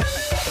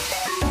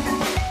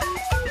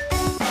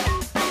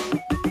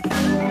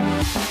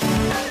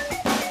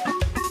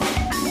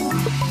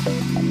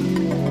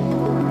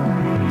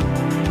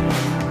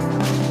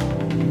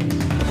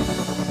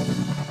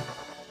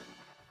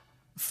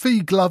 Fee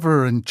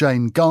Glover and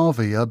Jane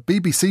Garvey are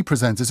BBC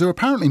presenters who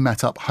apparently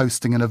met up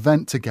hosting an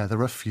event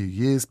together a few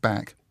years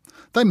back.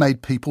 They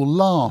made people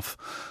laugh,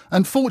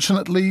 and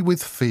fortunately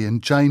with Fee and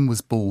Jane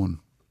was born.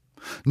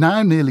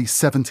 Now, nearly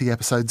 70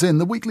 episodes in,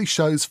 the weekly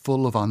show's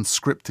full of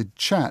unscripted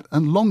chat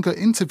and longer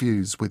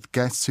interviews with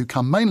guests who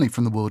come mainly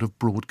from the world of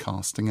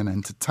broadcasting and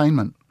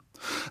entertainment.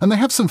 And they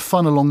have some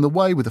fun along the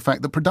way with the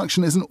fact that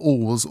production isn't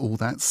always all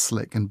that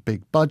slick and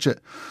big budget.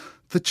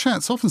 The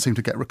chats often seem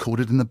to get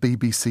recorded in the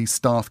BBC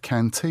staff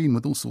canteen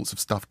with all sorts of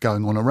stuff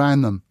going on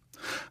around them.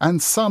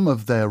 And some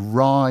of their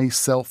wry,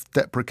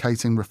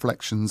 self-deprecating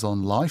reflections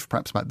on life,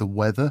 perhaps about the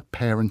weather,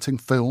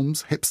 parenting,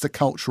 films, hipster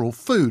culture or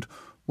food,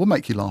 will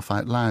make you laugh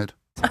out loud.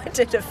 I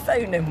did a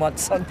phone-in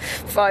once on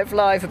 5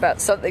 Live about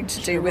something to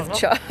do with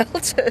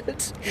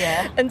childhood.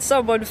 Yeah. And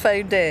someone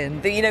phoned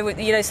in. You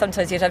know,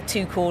 sometimes you'd have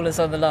 2 callers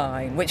on the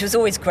line, which was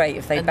always great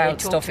if they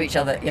bounced off each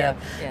other. Yeah.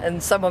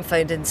 And someone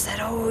phoned in and said,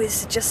 "Oh,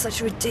 it's just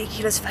such a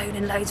ridiculous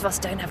phone-in. Loads of us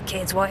don't have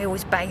kids. Why are you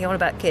always banging on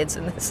about kids?"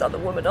 And this other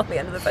woman on the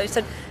end of the phone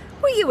said,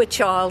 "Were you a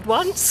child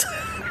once?"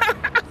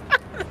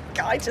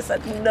 I just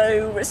had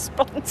no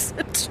response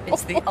at all.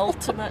 It's the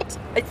ultimate.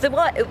 It's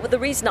the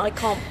reason I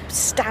can't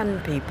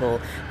stand people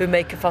who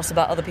make a fuss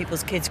about other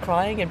people's kids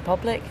crying in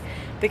public,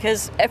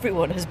 because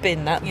everyone has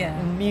been that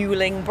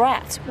mewling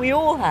brat. We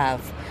all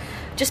have.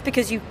 Just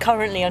because you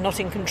currently are not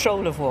in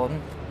control of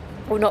one,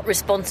 or not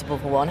responsible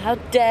for one, how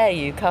dare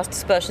you cast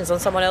aspersions on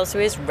someone else who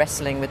is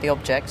wrestling with the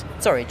object?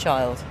 Sorry,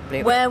 child.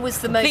 Where was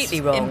the most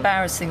wrong.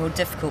 embarrassing or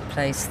difficult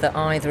place that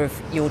either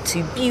of your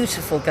 2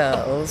 beautiful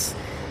girls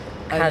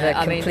had a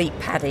complete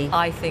paddy?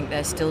 I think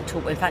they're still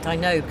talking. In fact, I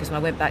know, because when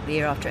I went back the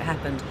year after it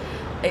happened,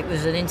 it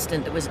was an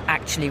incident that was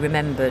actually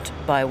remembered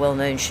by a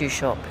well-known shoe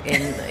shop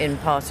in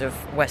part of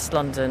West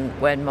London,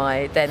 when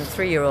my then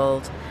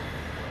 3-year-old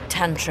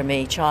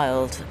tantrumy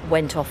child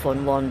went off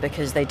on one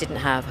because they didn't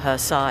have her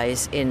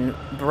size in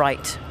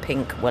bright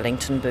pink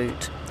Wellington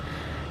boot.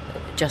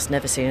 Just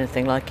never seen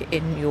anything like it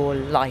in your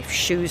life.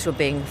 Shoes were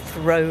being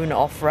thrown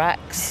off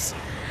racks.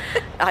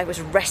 I was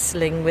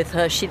wrestling with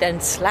her. She then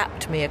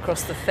slapped me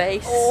across the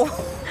face. Oh.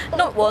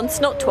 Not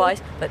once, not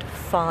twice, but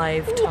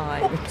 5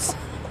 times.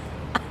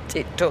 And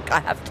it took,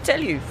 I have to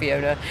tell you,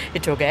 Fiona,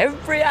 it took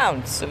every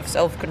ounce of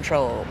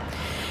self-control,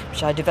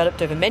 which I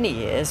developed over many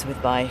years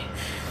with my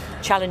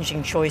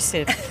challenging choice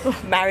of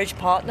marriage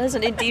partners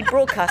and indeed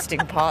broadcasting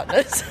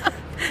partners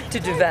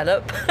to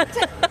develop.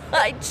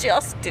 I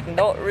just did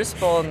not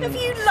respond. Have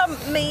you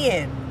lumped me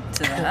in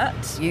to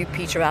that? You,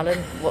 Peter Allen,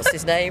 what's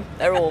his name?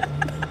 They're all...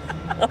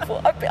 I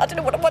don't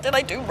know, what did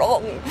I do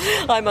wrong?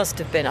 I must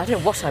have been, I don't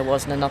know what I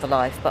was in another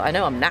life, but I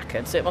know I'm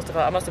knackered, so I must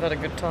have had a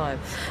good time.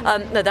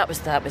 No, that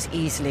was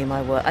easily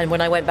my work. And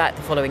when I went back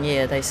the following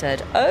year, they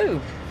said, "Oh."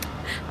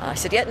 I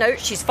said, "Yeah, no,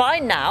 she's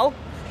fine now.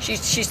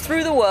 She's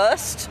through the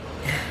worst."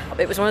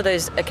 It was one of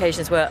those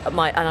occasions where and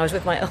I was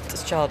with my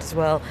eldest child as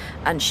well,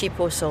 and she,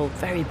 poor soul,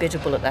 very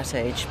biddable at that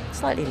age,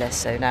 slightly less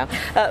so now,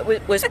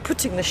 was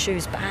putting the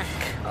shoes back.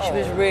 She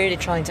was really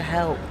trying to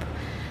help.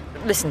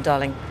 Listen,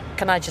 darling,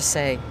 can I just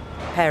say,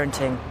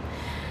 parenting,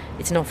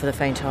 it's not for the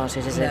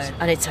faint-hearted, is it?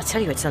 And I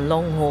tell you, it's a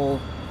long haul.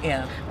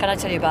 Yeah. Can I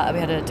tell you we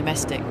had a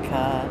domestic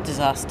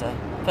disaster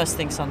first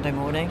thing Sunday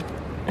morning.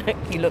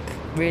 You look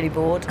really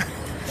bored.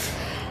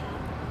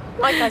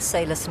 Like I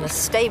say, listeners,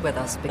 stay with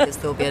us, because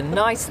there'll be a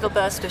nice little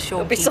burst of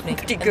Sean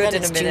Keaveney, and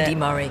then it's Judy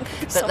Murray.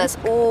 But let's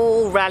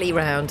all rally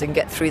round and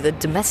get through the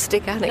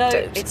domestic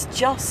anecdote. No, it's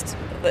just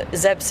that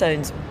Zeb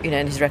Soanes,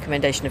 in his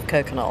recommendation of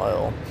coconut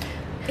oil.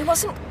 It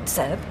wasn't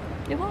Zeb.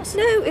 It was.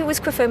 No, it was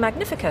Griffo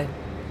Magnifico.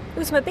 It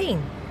was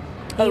Mabine.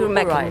 He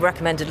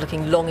recommended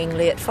looking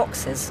longingly at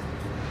foxes.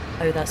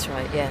 Oh, that's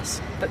right,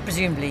 yes. But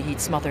presumably he'd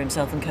smother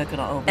himself in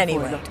coconut oil before he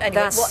looked.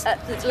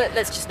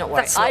 Let's just not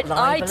worry.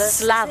 I'd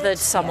slathered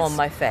some on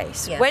my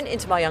face. Yes. Went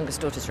into my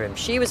youngest daughter's room.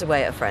 She was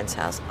away at a friend's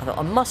house. I thought,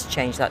 I must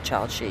change that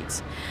child's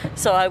sheets.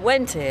 So I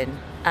went in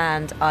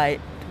and I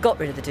got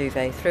rid of the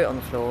duvet, threw it on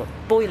the floor.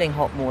 Boiling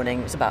hot morning.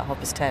 It was about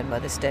 10:30 by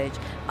this stage.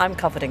 I'm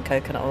covered in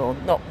coconut oil,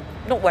 not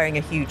wearing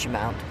a huge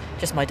amount,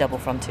 just my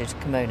double-fronted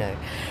kimono.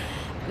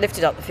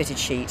 Lifted up the fitted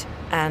sheet,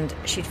 and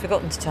she'd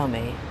forgotten to tell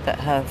me that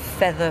her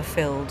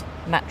feather-filled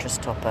mattress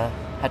topper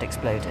had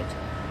exploded.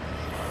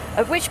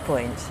 At which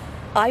point,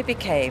 I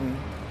became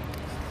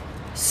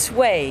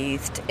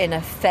swathed in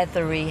a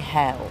feathery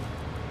hell,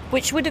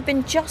 which would have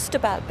been just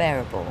about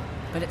bearable.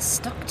 But it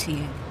stuck to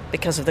you.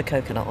 Because of the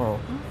coconut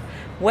oil.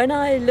 When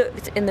I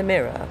looked in the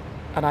mirror,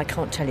 and I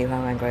can't tell you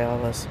how angry I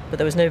was, but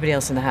there was nobody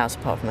else in the house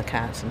apart from the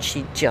cat, and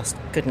she just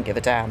couldn't give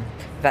a damn.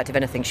 In fact, if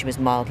anything, she was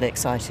mildly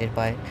excited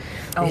by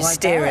the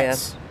hysteria.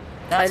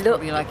 That's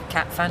probably like a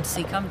cat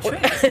fantasy come true.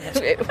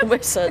 It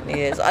almost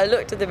certainly is. I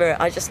looked in the mirror,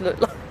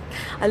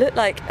 I looked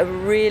like a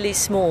really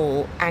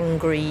small,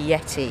 angry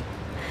yeti.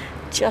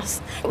 Do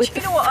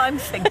you know what I'm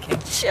thinking?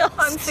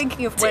 I'm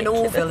thinking of when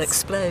Orville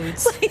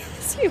explodes. Well,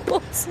 yes, it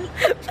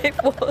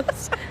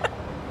was.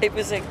 It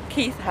was a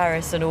Keith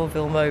Harris and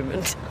Orville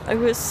moment. I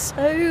was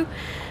so...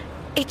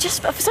 It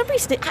just, for some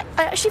reason,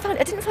 I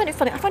didn't find it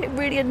funny. I found it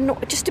really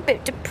just a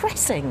bit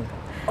depressing.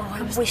 Oh,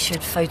 I wish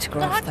I'd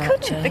photographed that, I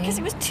couldn't, Jane. because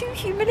it was too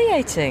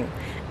humiliating.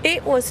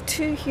 It was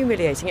too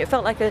humiliating. It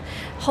felt like a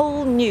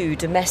whole new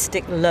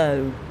domestic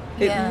low.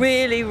 It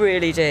really,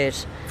 really did.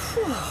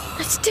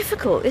 It's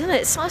difficult, isn't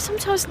it?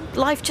 Sometimes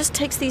life just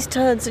takes these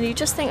turns and you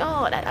just think,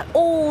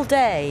 all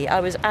day I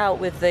was out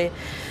with the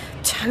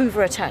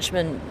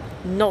over-attachment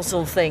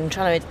nozzle thing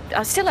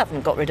I still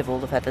haven't got rid of all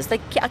the feathers. I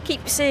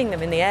keep seeing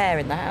them in the air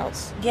in the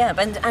house. Yeah,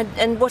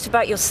 and what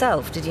about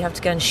yourself? Did you have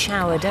to go and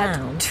shower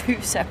down? I had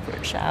 2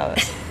 separate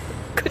showers.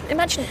 Couldn't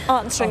imagine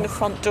answering the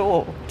front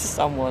door to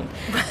someone.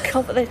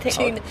 Can't they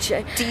think,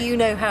 do you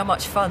know how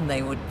much fun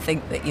they would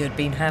think that you had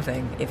been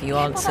having if you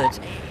answered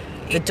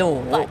the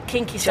door? Like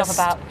kinky stuff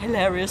about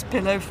hilarious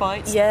pillow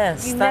fights.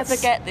 Yes. You never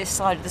get this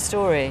side of the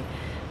story.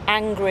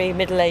 Angry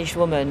middle-aged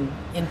woman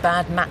in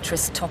bad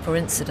mattress topper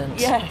incident.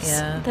 Yes.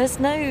 Yeah. It's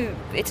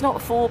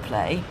not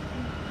foreplay.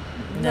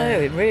 No,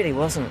 it really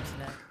wasn't.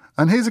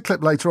 And here's a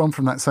clip later on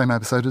from that same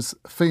episode as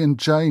Fee and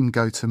Jane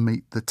go to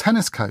meet the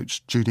tennis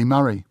coach, Judy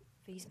Murray.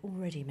 Fee's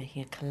already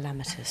making a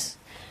calamitous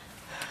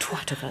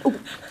twat of her.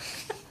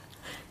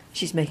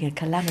 She's making a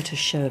calamitous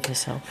show of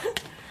herself.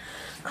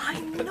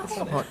 I'm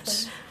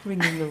not.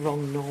 Ringing the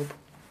wrong knob.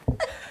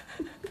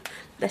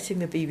 Letting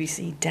the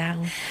BBC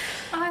down.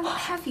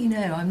 Have you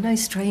know, I'm no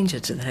stranger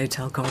to the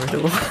hotel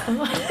corridor.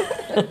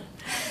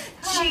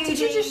 Did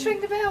you just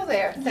ring the bell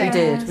there? We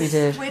did.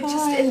 We're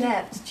just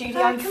inept. Judy,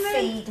 I'm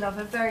Fee,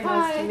 lover. Very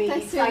nice to meet you.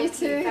 Nice to meet you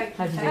too.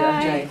 How do you do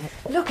that, Jane?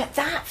 Look at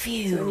that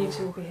view.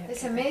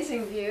 It's an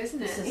amazing view,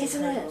 isn't it?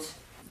 Isn't it?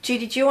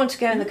 Judy, do you want to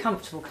go in the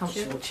comfortable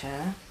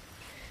chair?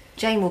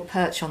 Jane will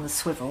perch on the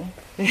swivel.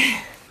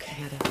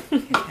 Okay.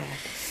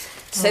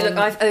 So look,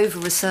 I've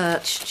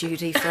over-researched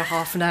Judy for a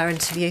half-an-hour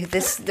interview.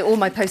 All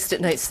my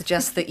post-it notes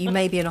suggest that you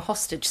may be in a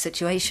hostage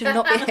situation,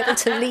 not being able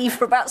to leave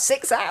for about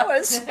 6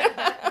 hours.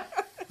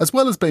 As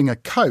well as being a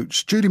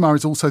coach, Judy Murray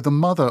is also the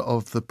mother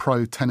of the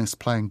pro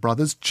tennis-playing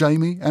brothers,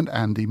 Jamie and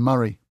Andy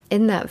Murray.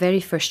 In that very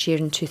first year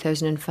in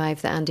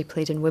 2005 that Andy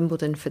played in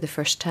Wimbledon for the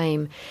first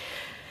time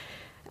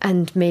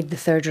and made the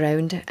third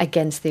round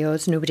against the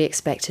odds, nobody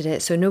expected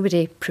it. So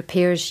nobody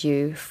prepares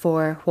you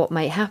for what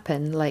might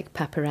happen, like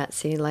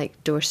paparazzi,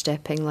 like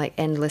doorstepping, like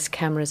endless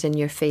cameras in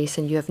your face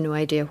and you have no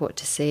idea what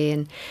to say,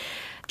 and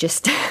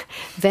just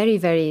very,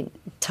 very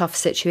tough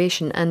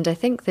situation. And I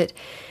think that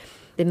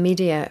the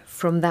media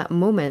from that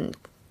moment,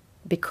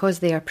 because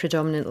they are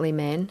predominantly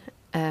men,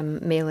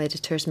 male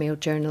editors, male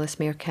journalists,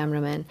 male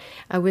cameramen,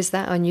 I was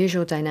that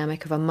unusual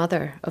dynamic of a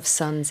mother of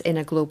sons in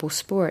a global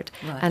sport.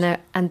 Right.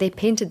 And they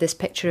painted this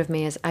picture of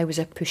me as I was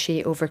a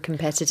pushy,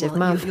 over-competitive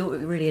mum. You're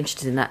really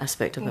interested in that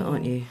aspect of it,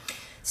 aren't you?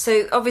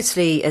 So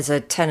obviously, as a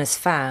tennis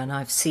fan,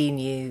 I've seen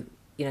you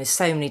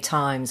so many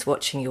times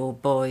watching your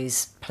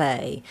boys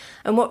play.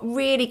 And what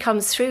really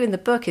comes through in the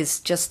book is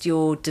just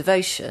your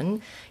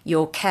devotion,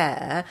 your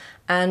care,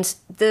 and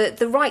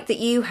the right that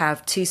you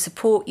have to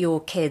support your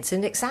kids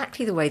in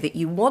exactly the way that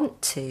you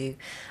want to.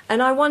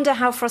 And I wonder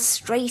how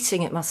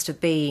frustrating it must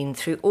have been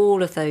through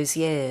all of those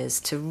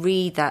years to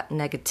read that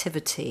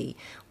negativity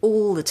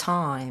all the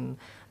time.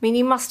 I mean,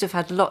 you must have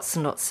had lots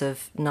and lots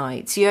of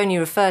nights. You only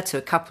refer to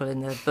a couple in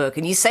the book,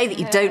 and you say that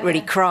you don't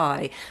really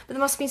cry, but there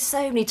must have been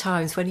so many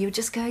times when you were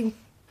just going,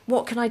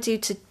 what can I do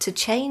to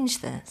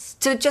change this?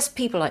 To just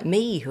people like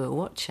me who are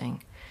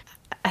watching.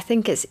 I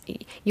think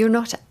you're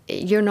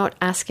not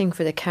asking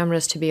for the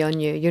cameras to be on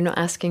you. You're not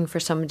asking for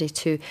somebody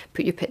to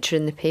put your picture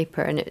in the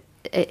paper, and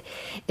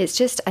it's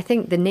just, I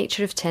think the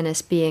nature of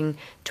tennis being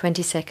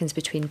 20 seconds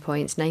between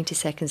points, 90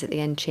 seconds at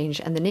the end change,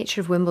 and the nature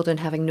of Wimbledon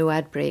having no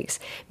ad breaks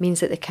means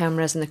that the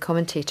cameras and the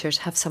commentators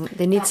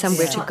need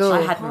somewhere to go.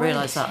 I hadn't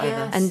realised that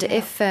either. And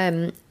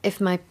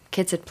if my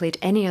kids had played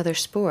any other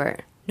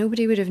sport,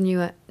 nobody would have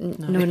known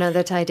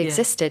that I'd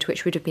existed,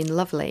 which would have been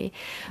lovely.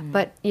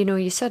 But,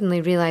 you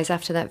suddenly realise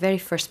after that very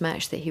first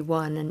match that he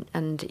won,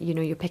 and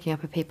you're picking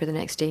up a paper the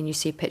next day and you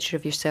see a picture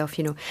of yourself,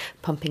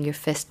 pumping your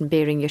fist and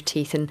baring your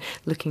teeth and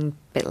looking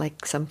a bit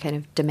like some kind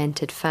of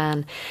demented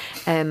fan.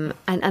 And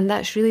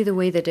that's really the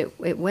way that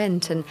it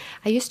went. And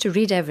I used to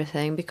read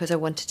everything because I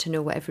wanted to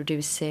know what everybody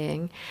was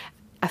saying.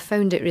 I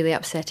found it really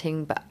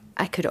upsetting, but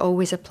I could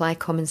always apply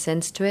common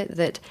sense to it,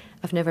 that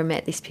I've never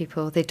met these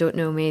people, they don't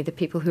know me, the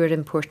people who are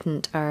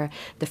important are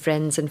the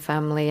friends and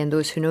family and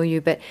those who know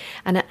you.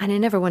 And I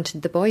never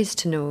wanted the boys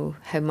to know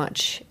how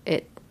much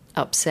it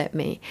upset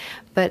me.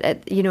 But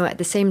at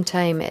the same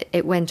time,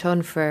 it went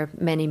on for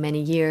many, many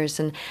years.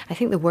 And I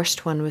think the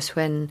worst one was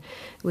when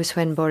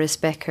Boris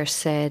Becker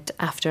said,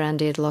 after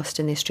Andy had lost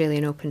in the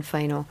Australian Open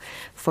final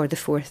for the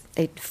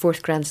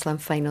fourth Grand Slam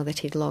final that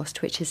he'd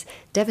lost, which is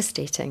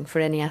devastating for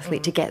any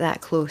athlete to get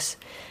that close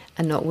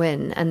and not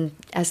win. And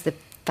as the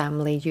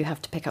family, you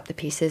have to pick up the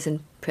pieces and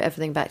put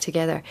everything back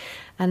together.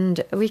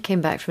 And we came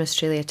back from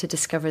Australia to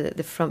discover that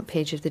the front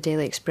page of the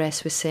Daily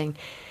Express was saying,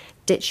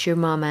 "Ditch your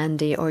mum,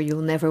 Andy, or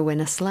you'll never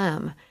win a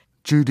slam."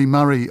 Judy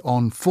Murray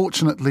on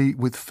Fortunately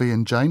with Fee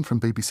and Jane from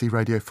BBC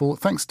Radio 4.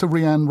 Thanks to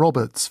Rhiann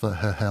Roberts for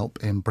her help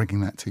in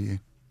bringing that to you.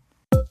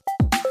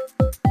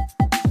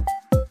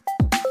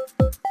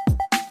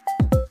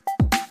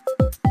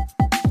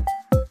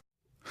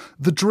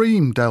 The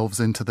Dream delves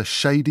into the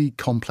shady,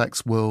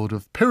 complex world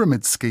of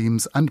pyramid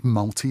schemes and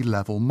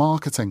multi-level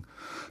marketing.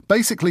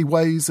 Basically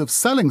ways of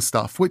selling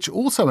stuff which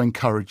also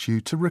encourage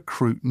you to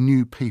recruit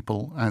new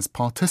people as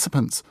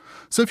participants.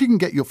 So if you can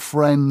get your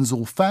friends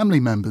or family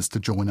members to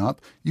join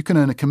up, you can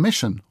earn a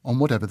commission on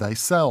whatever they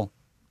sell.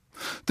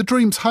 The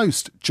Dream's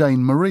host,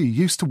 Jane Marie,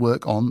 used to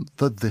work on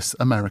the This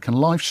American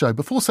Life show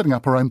before setting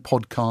up her own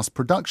podcast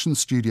production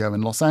studio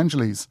in Los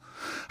Angeles.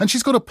 And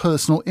she's got a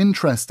personal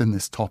interest in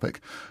this topic.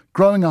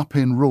 Growing up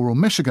in rural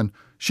Michigan,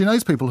 she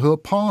knows people who are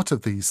part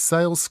of these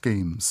sales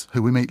schemes,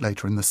 who we meet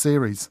later in the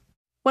series.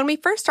 When we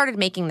first started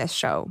making this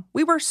show,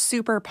 we were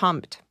super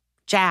pumped,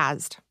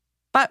 jazzed.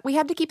 But we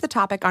had to keep the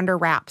topic under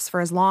wraps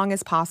for as long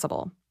as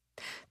possible.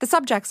 The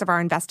subjects of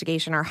our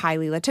investigation are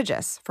highly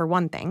litigious, for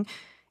one thing,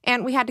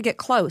 and we had to get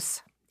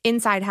close,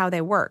 inside how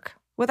they work,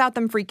 without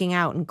them freaking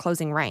out and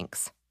closing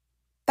ranks.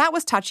 That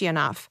was touchy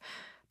enough.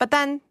 But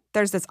then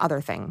there's this other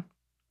thing.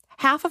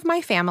 Half of my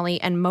family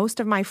and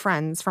most of my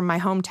friends from my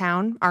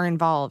hometown are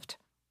involved,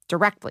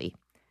 directly,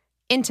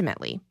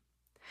 intimately.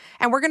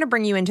 And we're going to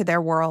bring you into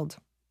their world.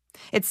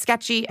 It's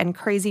sketchy and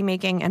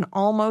crazy-making and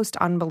almost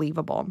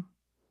unbelievable.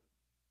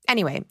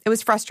 Anyway, it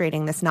was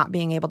frustrating, this not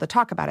being able to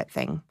talk about it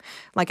thing.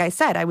 Like I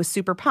said, I was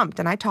super pumped,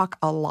 and I talk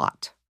a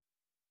lot.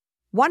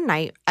 One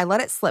night, I let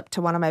it slip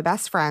to one of my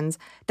best friends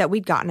that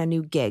we'd gotten a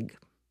new gig.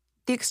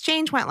 The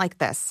exchange went like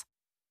this.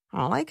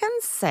 All I can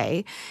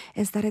say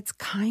is that it's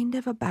kind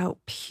of about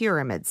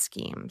pyramid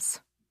schemes.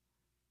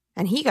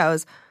 And he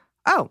goes,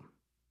 "Oh,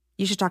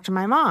 you should talk to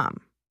my mom."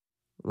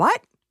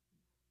 What?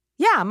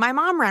 Yeah, my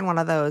mom ran one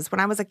of those when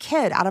I was a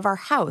kid out of our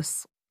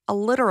house. A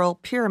literal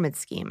pyramid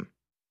scheme.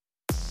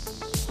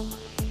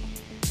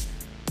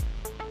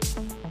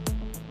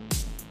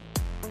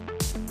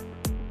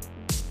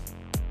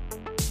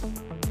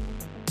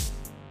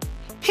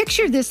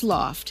 Picture this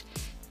loft.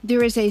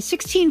 There is a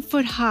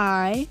 16-foot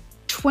high,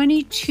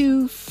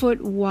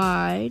 22-foot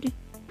wide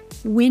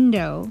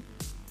window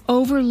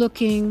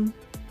overlooking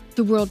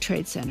the World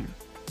Trade Center.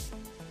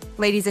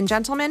 Ladies and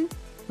gentlemen,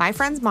 my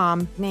friend's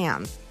mom,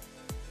 Nan.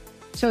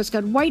 So it's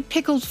got white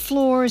pickled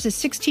floors, a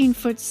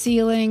 16-foot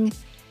ceiling,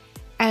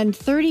 and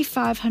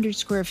 3,500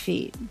 square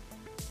feet.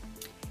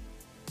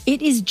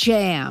 It is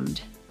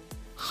jammed.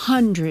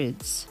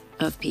 Hundreds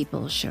of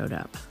people showed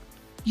up.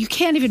 You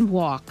can't even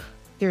walk.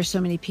 There are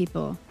so many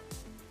people.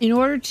 In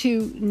order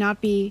to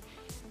not be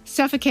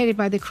suffocated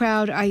by the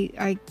crowd,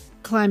 I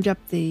climbed up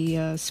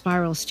the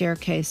spiral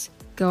staircase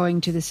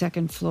going to the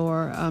second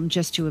floor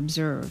just to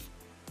observe.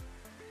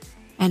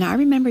 And I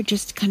remember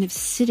just kind of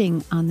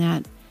sitting on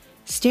that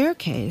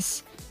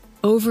staircase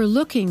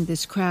overlooking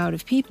this crowd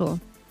of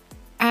people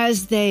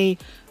as they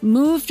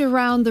moved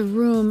around the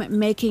room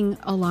making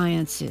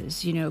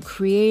alliances,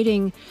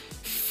 creating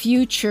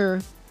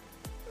future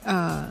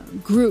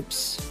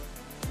groups.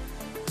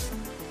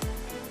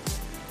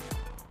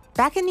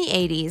 Back in the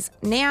 80s,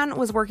 Nan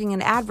was working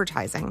in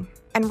advertising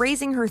and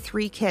raising her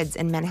 3 kids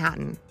in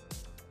Manhattan.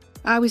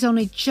 I was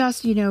only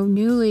just,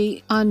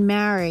 newly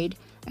unmarried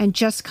and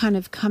just kind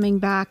of coming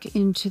back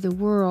into the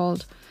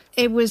world.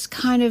 It was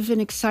kind of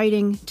an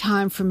exciting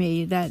time for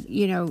me that,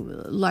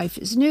 life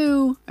is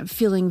new. I'm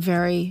feeling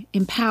very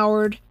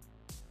empowered.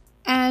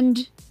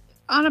 And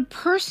on a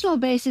personal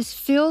basis,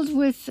 filled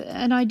with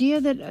an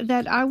idea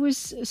that I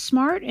was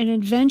smart and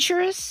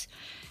adventurous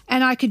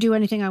and I could do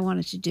anything I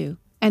wanted to do.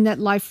 And that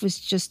life was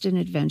just an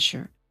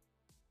adventure.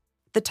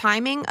 The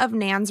timing of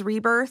Nan's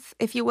rebirth,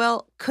 if you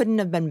will, couldn't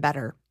have been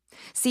better.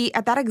 See,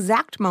 at that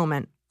exact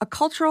moment, a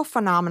cultural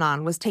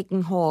phenomenon was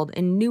taking hold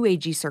in New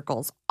Agey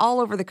circles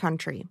all over the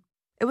country.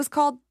 It was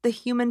called the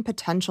Human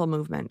Potential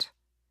Movement.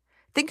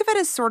 Think of it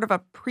as sort of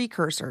a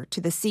precursor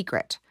to The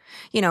Secret.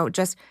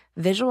 Just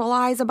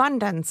visualize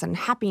abundance and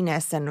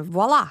happiness and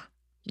voila,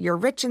 you're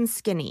rich and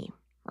skinny,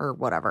 or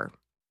whatever.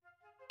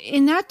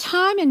 In that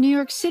time in New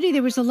York City,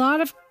 there was a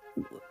lot of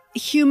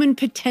human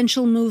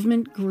potential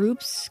movement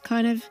groups,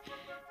 kind of.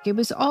 It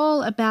was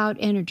all about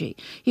energy.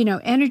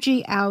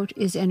 Energy out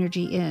is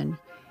energy in.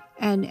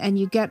 And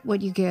you get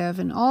what you give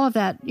and all of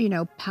that,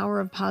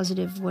 power of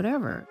positive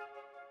whatever.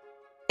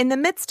 In the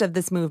midst of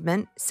this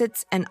movement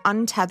sits an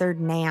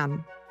untethered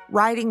Nan,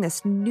 riding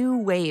this new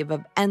wave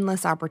of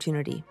endless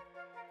opportunity.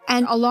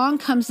 And along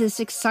comes this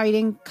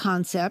exciting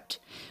concept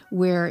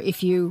where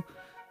if you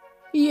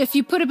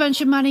put a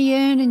bunch of money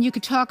in and you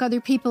could talk other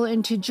people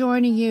into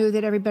joining you,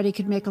 that everybody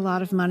could make a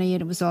lot of money,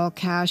 and it was all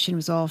cash and it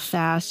was all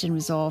fast and it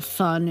was all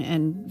fun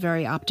and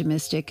very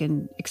optimistic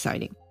and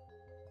exciting.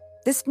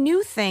 This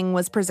new thing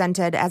was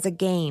presented as a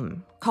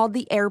game called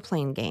the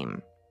airplane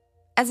game.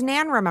 As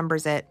Nan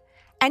remembers it,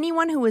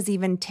 anyone who was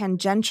even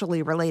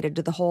tangentially related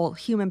to the whole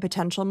human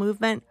potential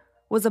movement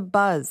was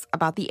abuzz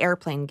about the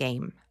airplane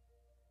game.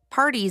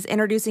 Parties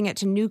introducing it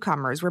to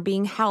newcomers were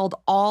being held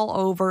all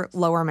over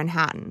Lower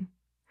Manhattan.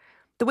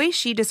 The way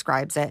she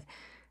describes it,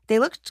 they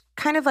looked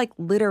kind of like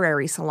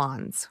literary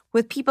salons,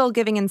 with people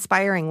giving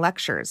inspiring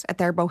lectures at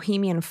their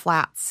bohemian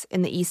flats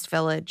in the East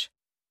Village,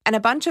 and a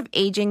bunch of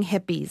aging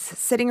hippies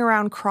sitting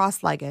around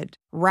cross-legged,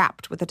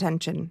 rapt with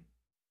attention.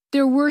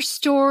 There were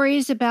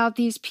stories about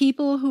these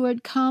people who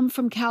had come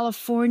from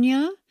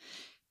California,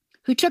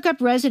 who took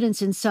up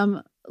residence in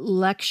some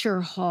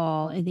lecture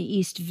hall in the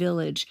East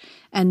Village,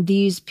 and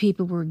these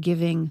people were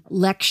giving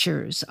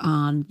lectures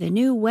on the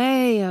new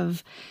way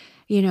of,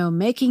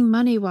 making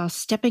money while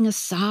stepping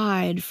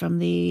aside from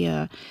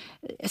the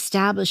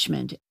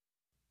establishment.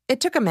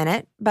 It took a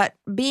minute, but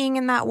being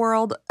in that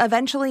world,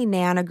 eventually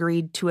Nan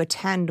agreed to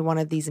attend one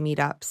of these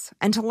meetups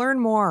and to learn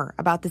more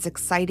about this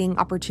exciting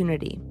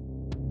opportunity.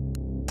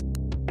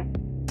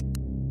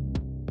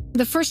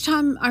 The first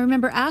time I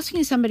remember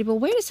asking somebody, well,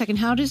 wait a second,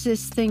 how does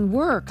this thing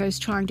work? I was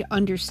trying to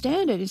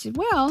understand it. He said,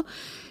 well,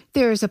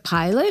 there's a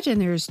pilot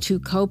and there's 2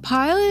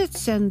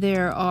 co-pilots and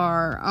there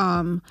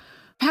are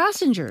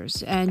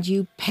passengers and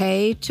you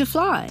pay to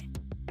fly.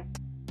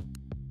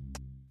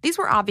 These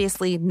were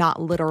obviously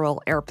not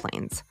literal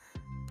airplanes.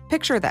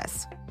 Picture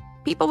this.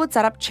 People would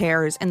set up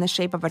chairs in the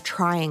shape of a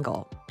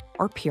triangle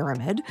or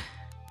pyramid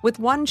with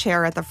 1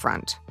 chair at the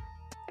front.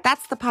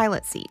 That's the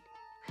pilot seat.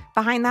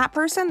 Behind that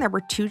person, there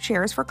were 2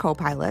 chairs for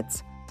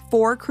co-pilots,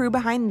 4 crew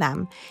behind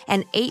them,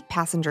 and 8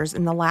 passengers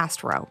in the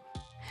last row.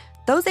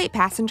 Those 8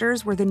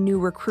 passengers were the new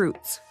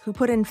recruits who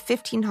put in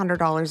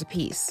 $1,500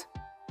 apiece.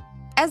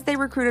 As they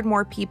recruited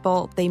more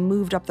people, they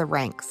moved up the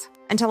ranks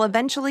until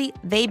eventually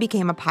they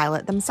became a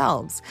pilot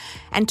themselves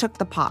and took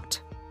the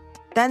pot.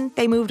 Then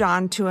they moved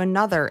on to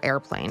another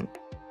airplane.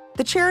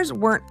 The chairs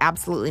weren't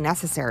absolutely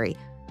necessary.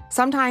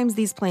 Sometimes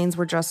these planes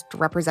were just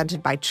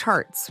represented by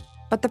charts,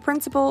 but the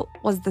principle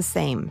was the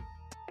same.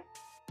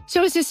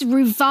 So it's this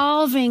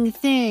revolving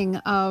thing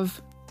of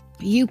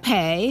you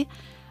pay,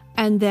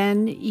 and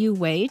then you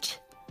wait,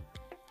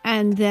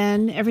 and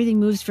then everything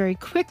moves very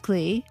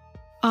quickly,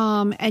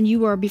 and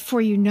you are,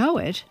 before you know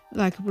it,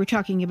 like we're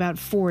talking about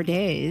 4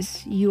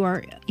 days, you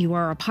are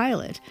a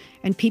pilot,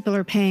 and people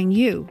are paying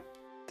you.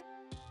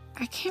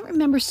 I can't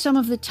remember some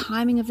of the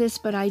timing of this,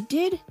 but I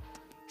did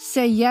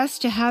say yes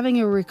to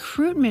having a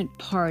recruitment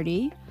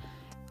party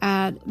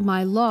at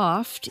my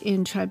loft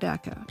in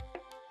Tribeca.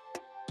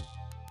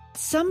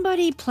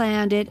 Somebody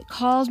planned it,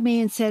 called me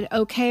and said,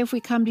 okay, if we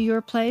come to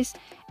your place.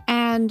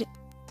 And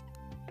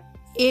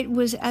it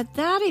was at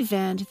that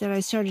event that I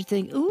started to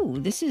think, ooh,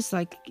 this is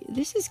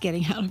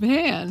getting out of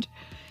hand.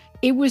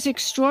 It was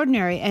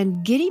extraordinary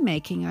and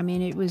giddy-making. I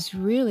mean, it was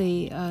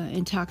really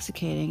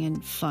intoxicating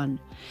and fun.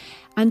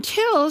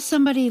 Until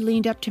somebody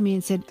leaned up to me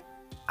and said,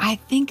 I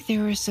think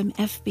there are some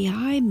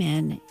FBI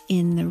men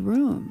in the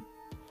room.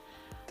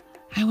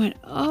 I went,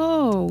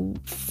 oh,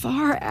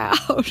 far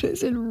out.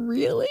 Is it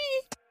really?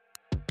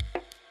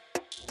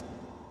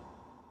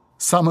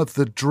 Some of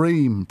the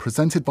Dream,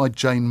 presented by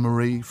Jane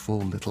Marie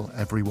for Little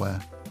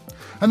Everywhere.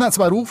 And that's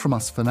about all from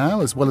us for now.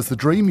 As well as The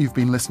Dream, you've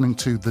been listening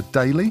to The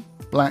Daily,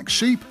 Black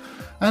Sheep,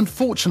 and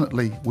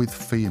Fortunately with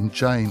Fee and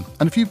Jane.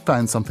 And if you've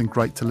found something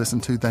great to listen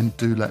to, then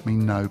do let me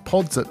know.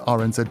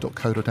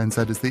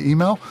 pods@rnz.co.nz is the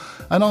email,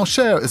 and I'll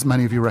share as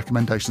many of your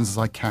recommendations as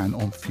I can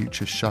on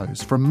future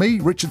shows. From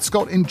me, Richard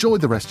Scott, enjoy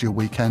the rest of your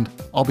weekend.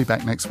 I'll be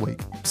back next week.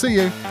 See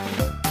you.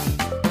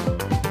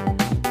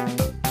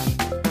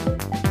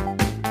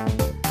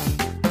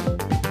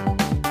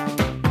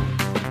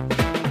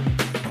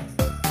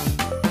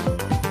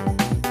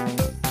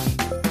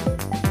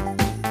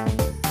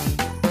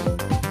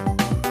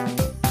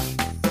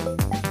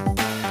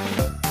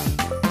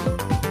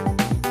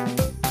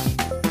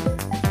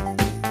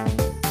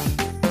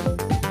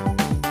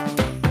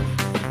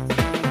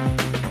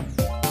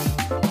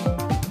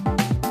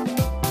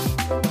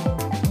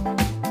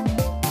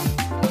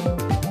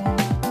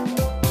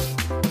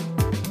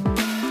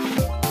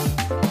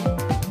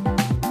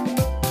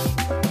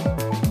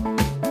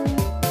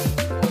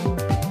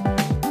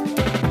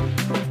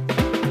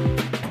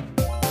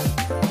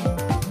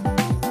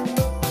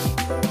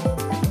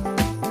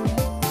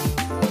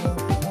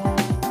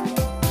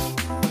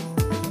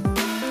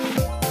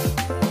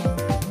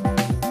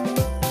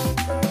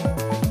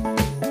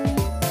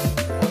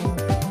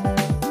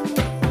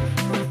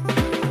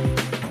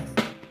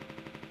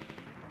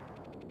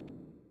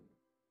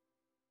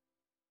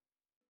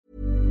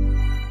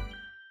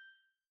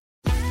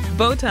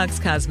 Botox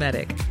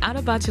Cosmetic, out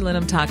of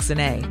botulinum toxin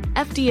A,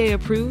 FDA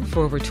approved for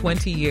over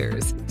 20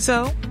 years.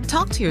 So,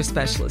 talk to your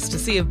specialist to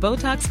see if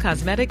Botox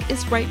Cosmetic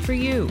is right for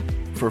you.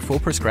 For full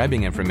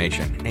prescribing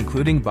information,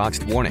 including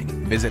boxed warning,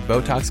 visit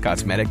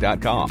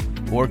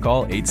BotoxCosmetic.com or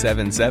call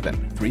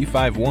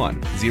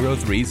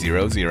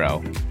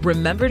 877-351-0300.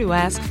 Remember to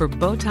ask for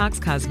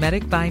Botox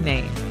Cosmetic by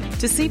name.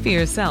 To see for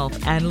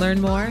yourself and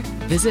learn more,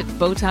 visit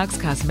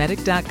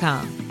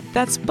BotoxCosmetic.com.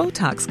 That's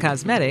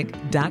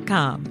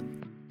BotoxCosmetic.com.